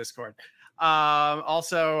 bit.ly/Goblin Discord.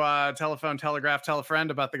 Also, telephone, telegraph, tell a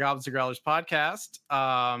friend about the Goblins and Growlers podcast.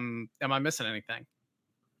 Am I missing anything?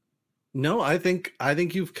 No, I think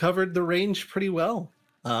you've covered the range pretty well.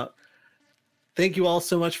 Thank you all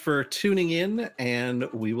so much for tuning in, and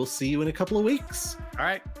we will see you in a couple of weeks. All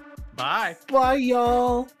right. Bye. Bye,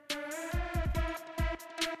 y'all.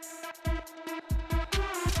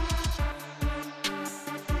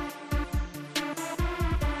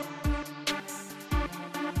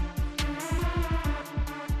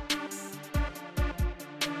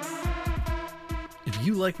 If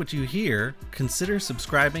you like what you hear, consider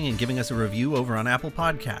subscribing and giving us a review over on Apple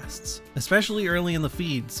Podcasts. Especially early in the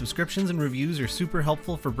feed, subscriptions and reviews are super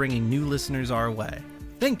helpful for bringing new listeners our way.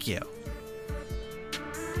 Thank you.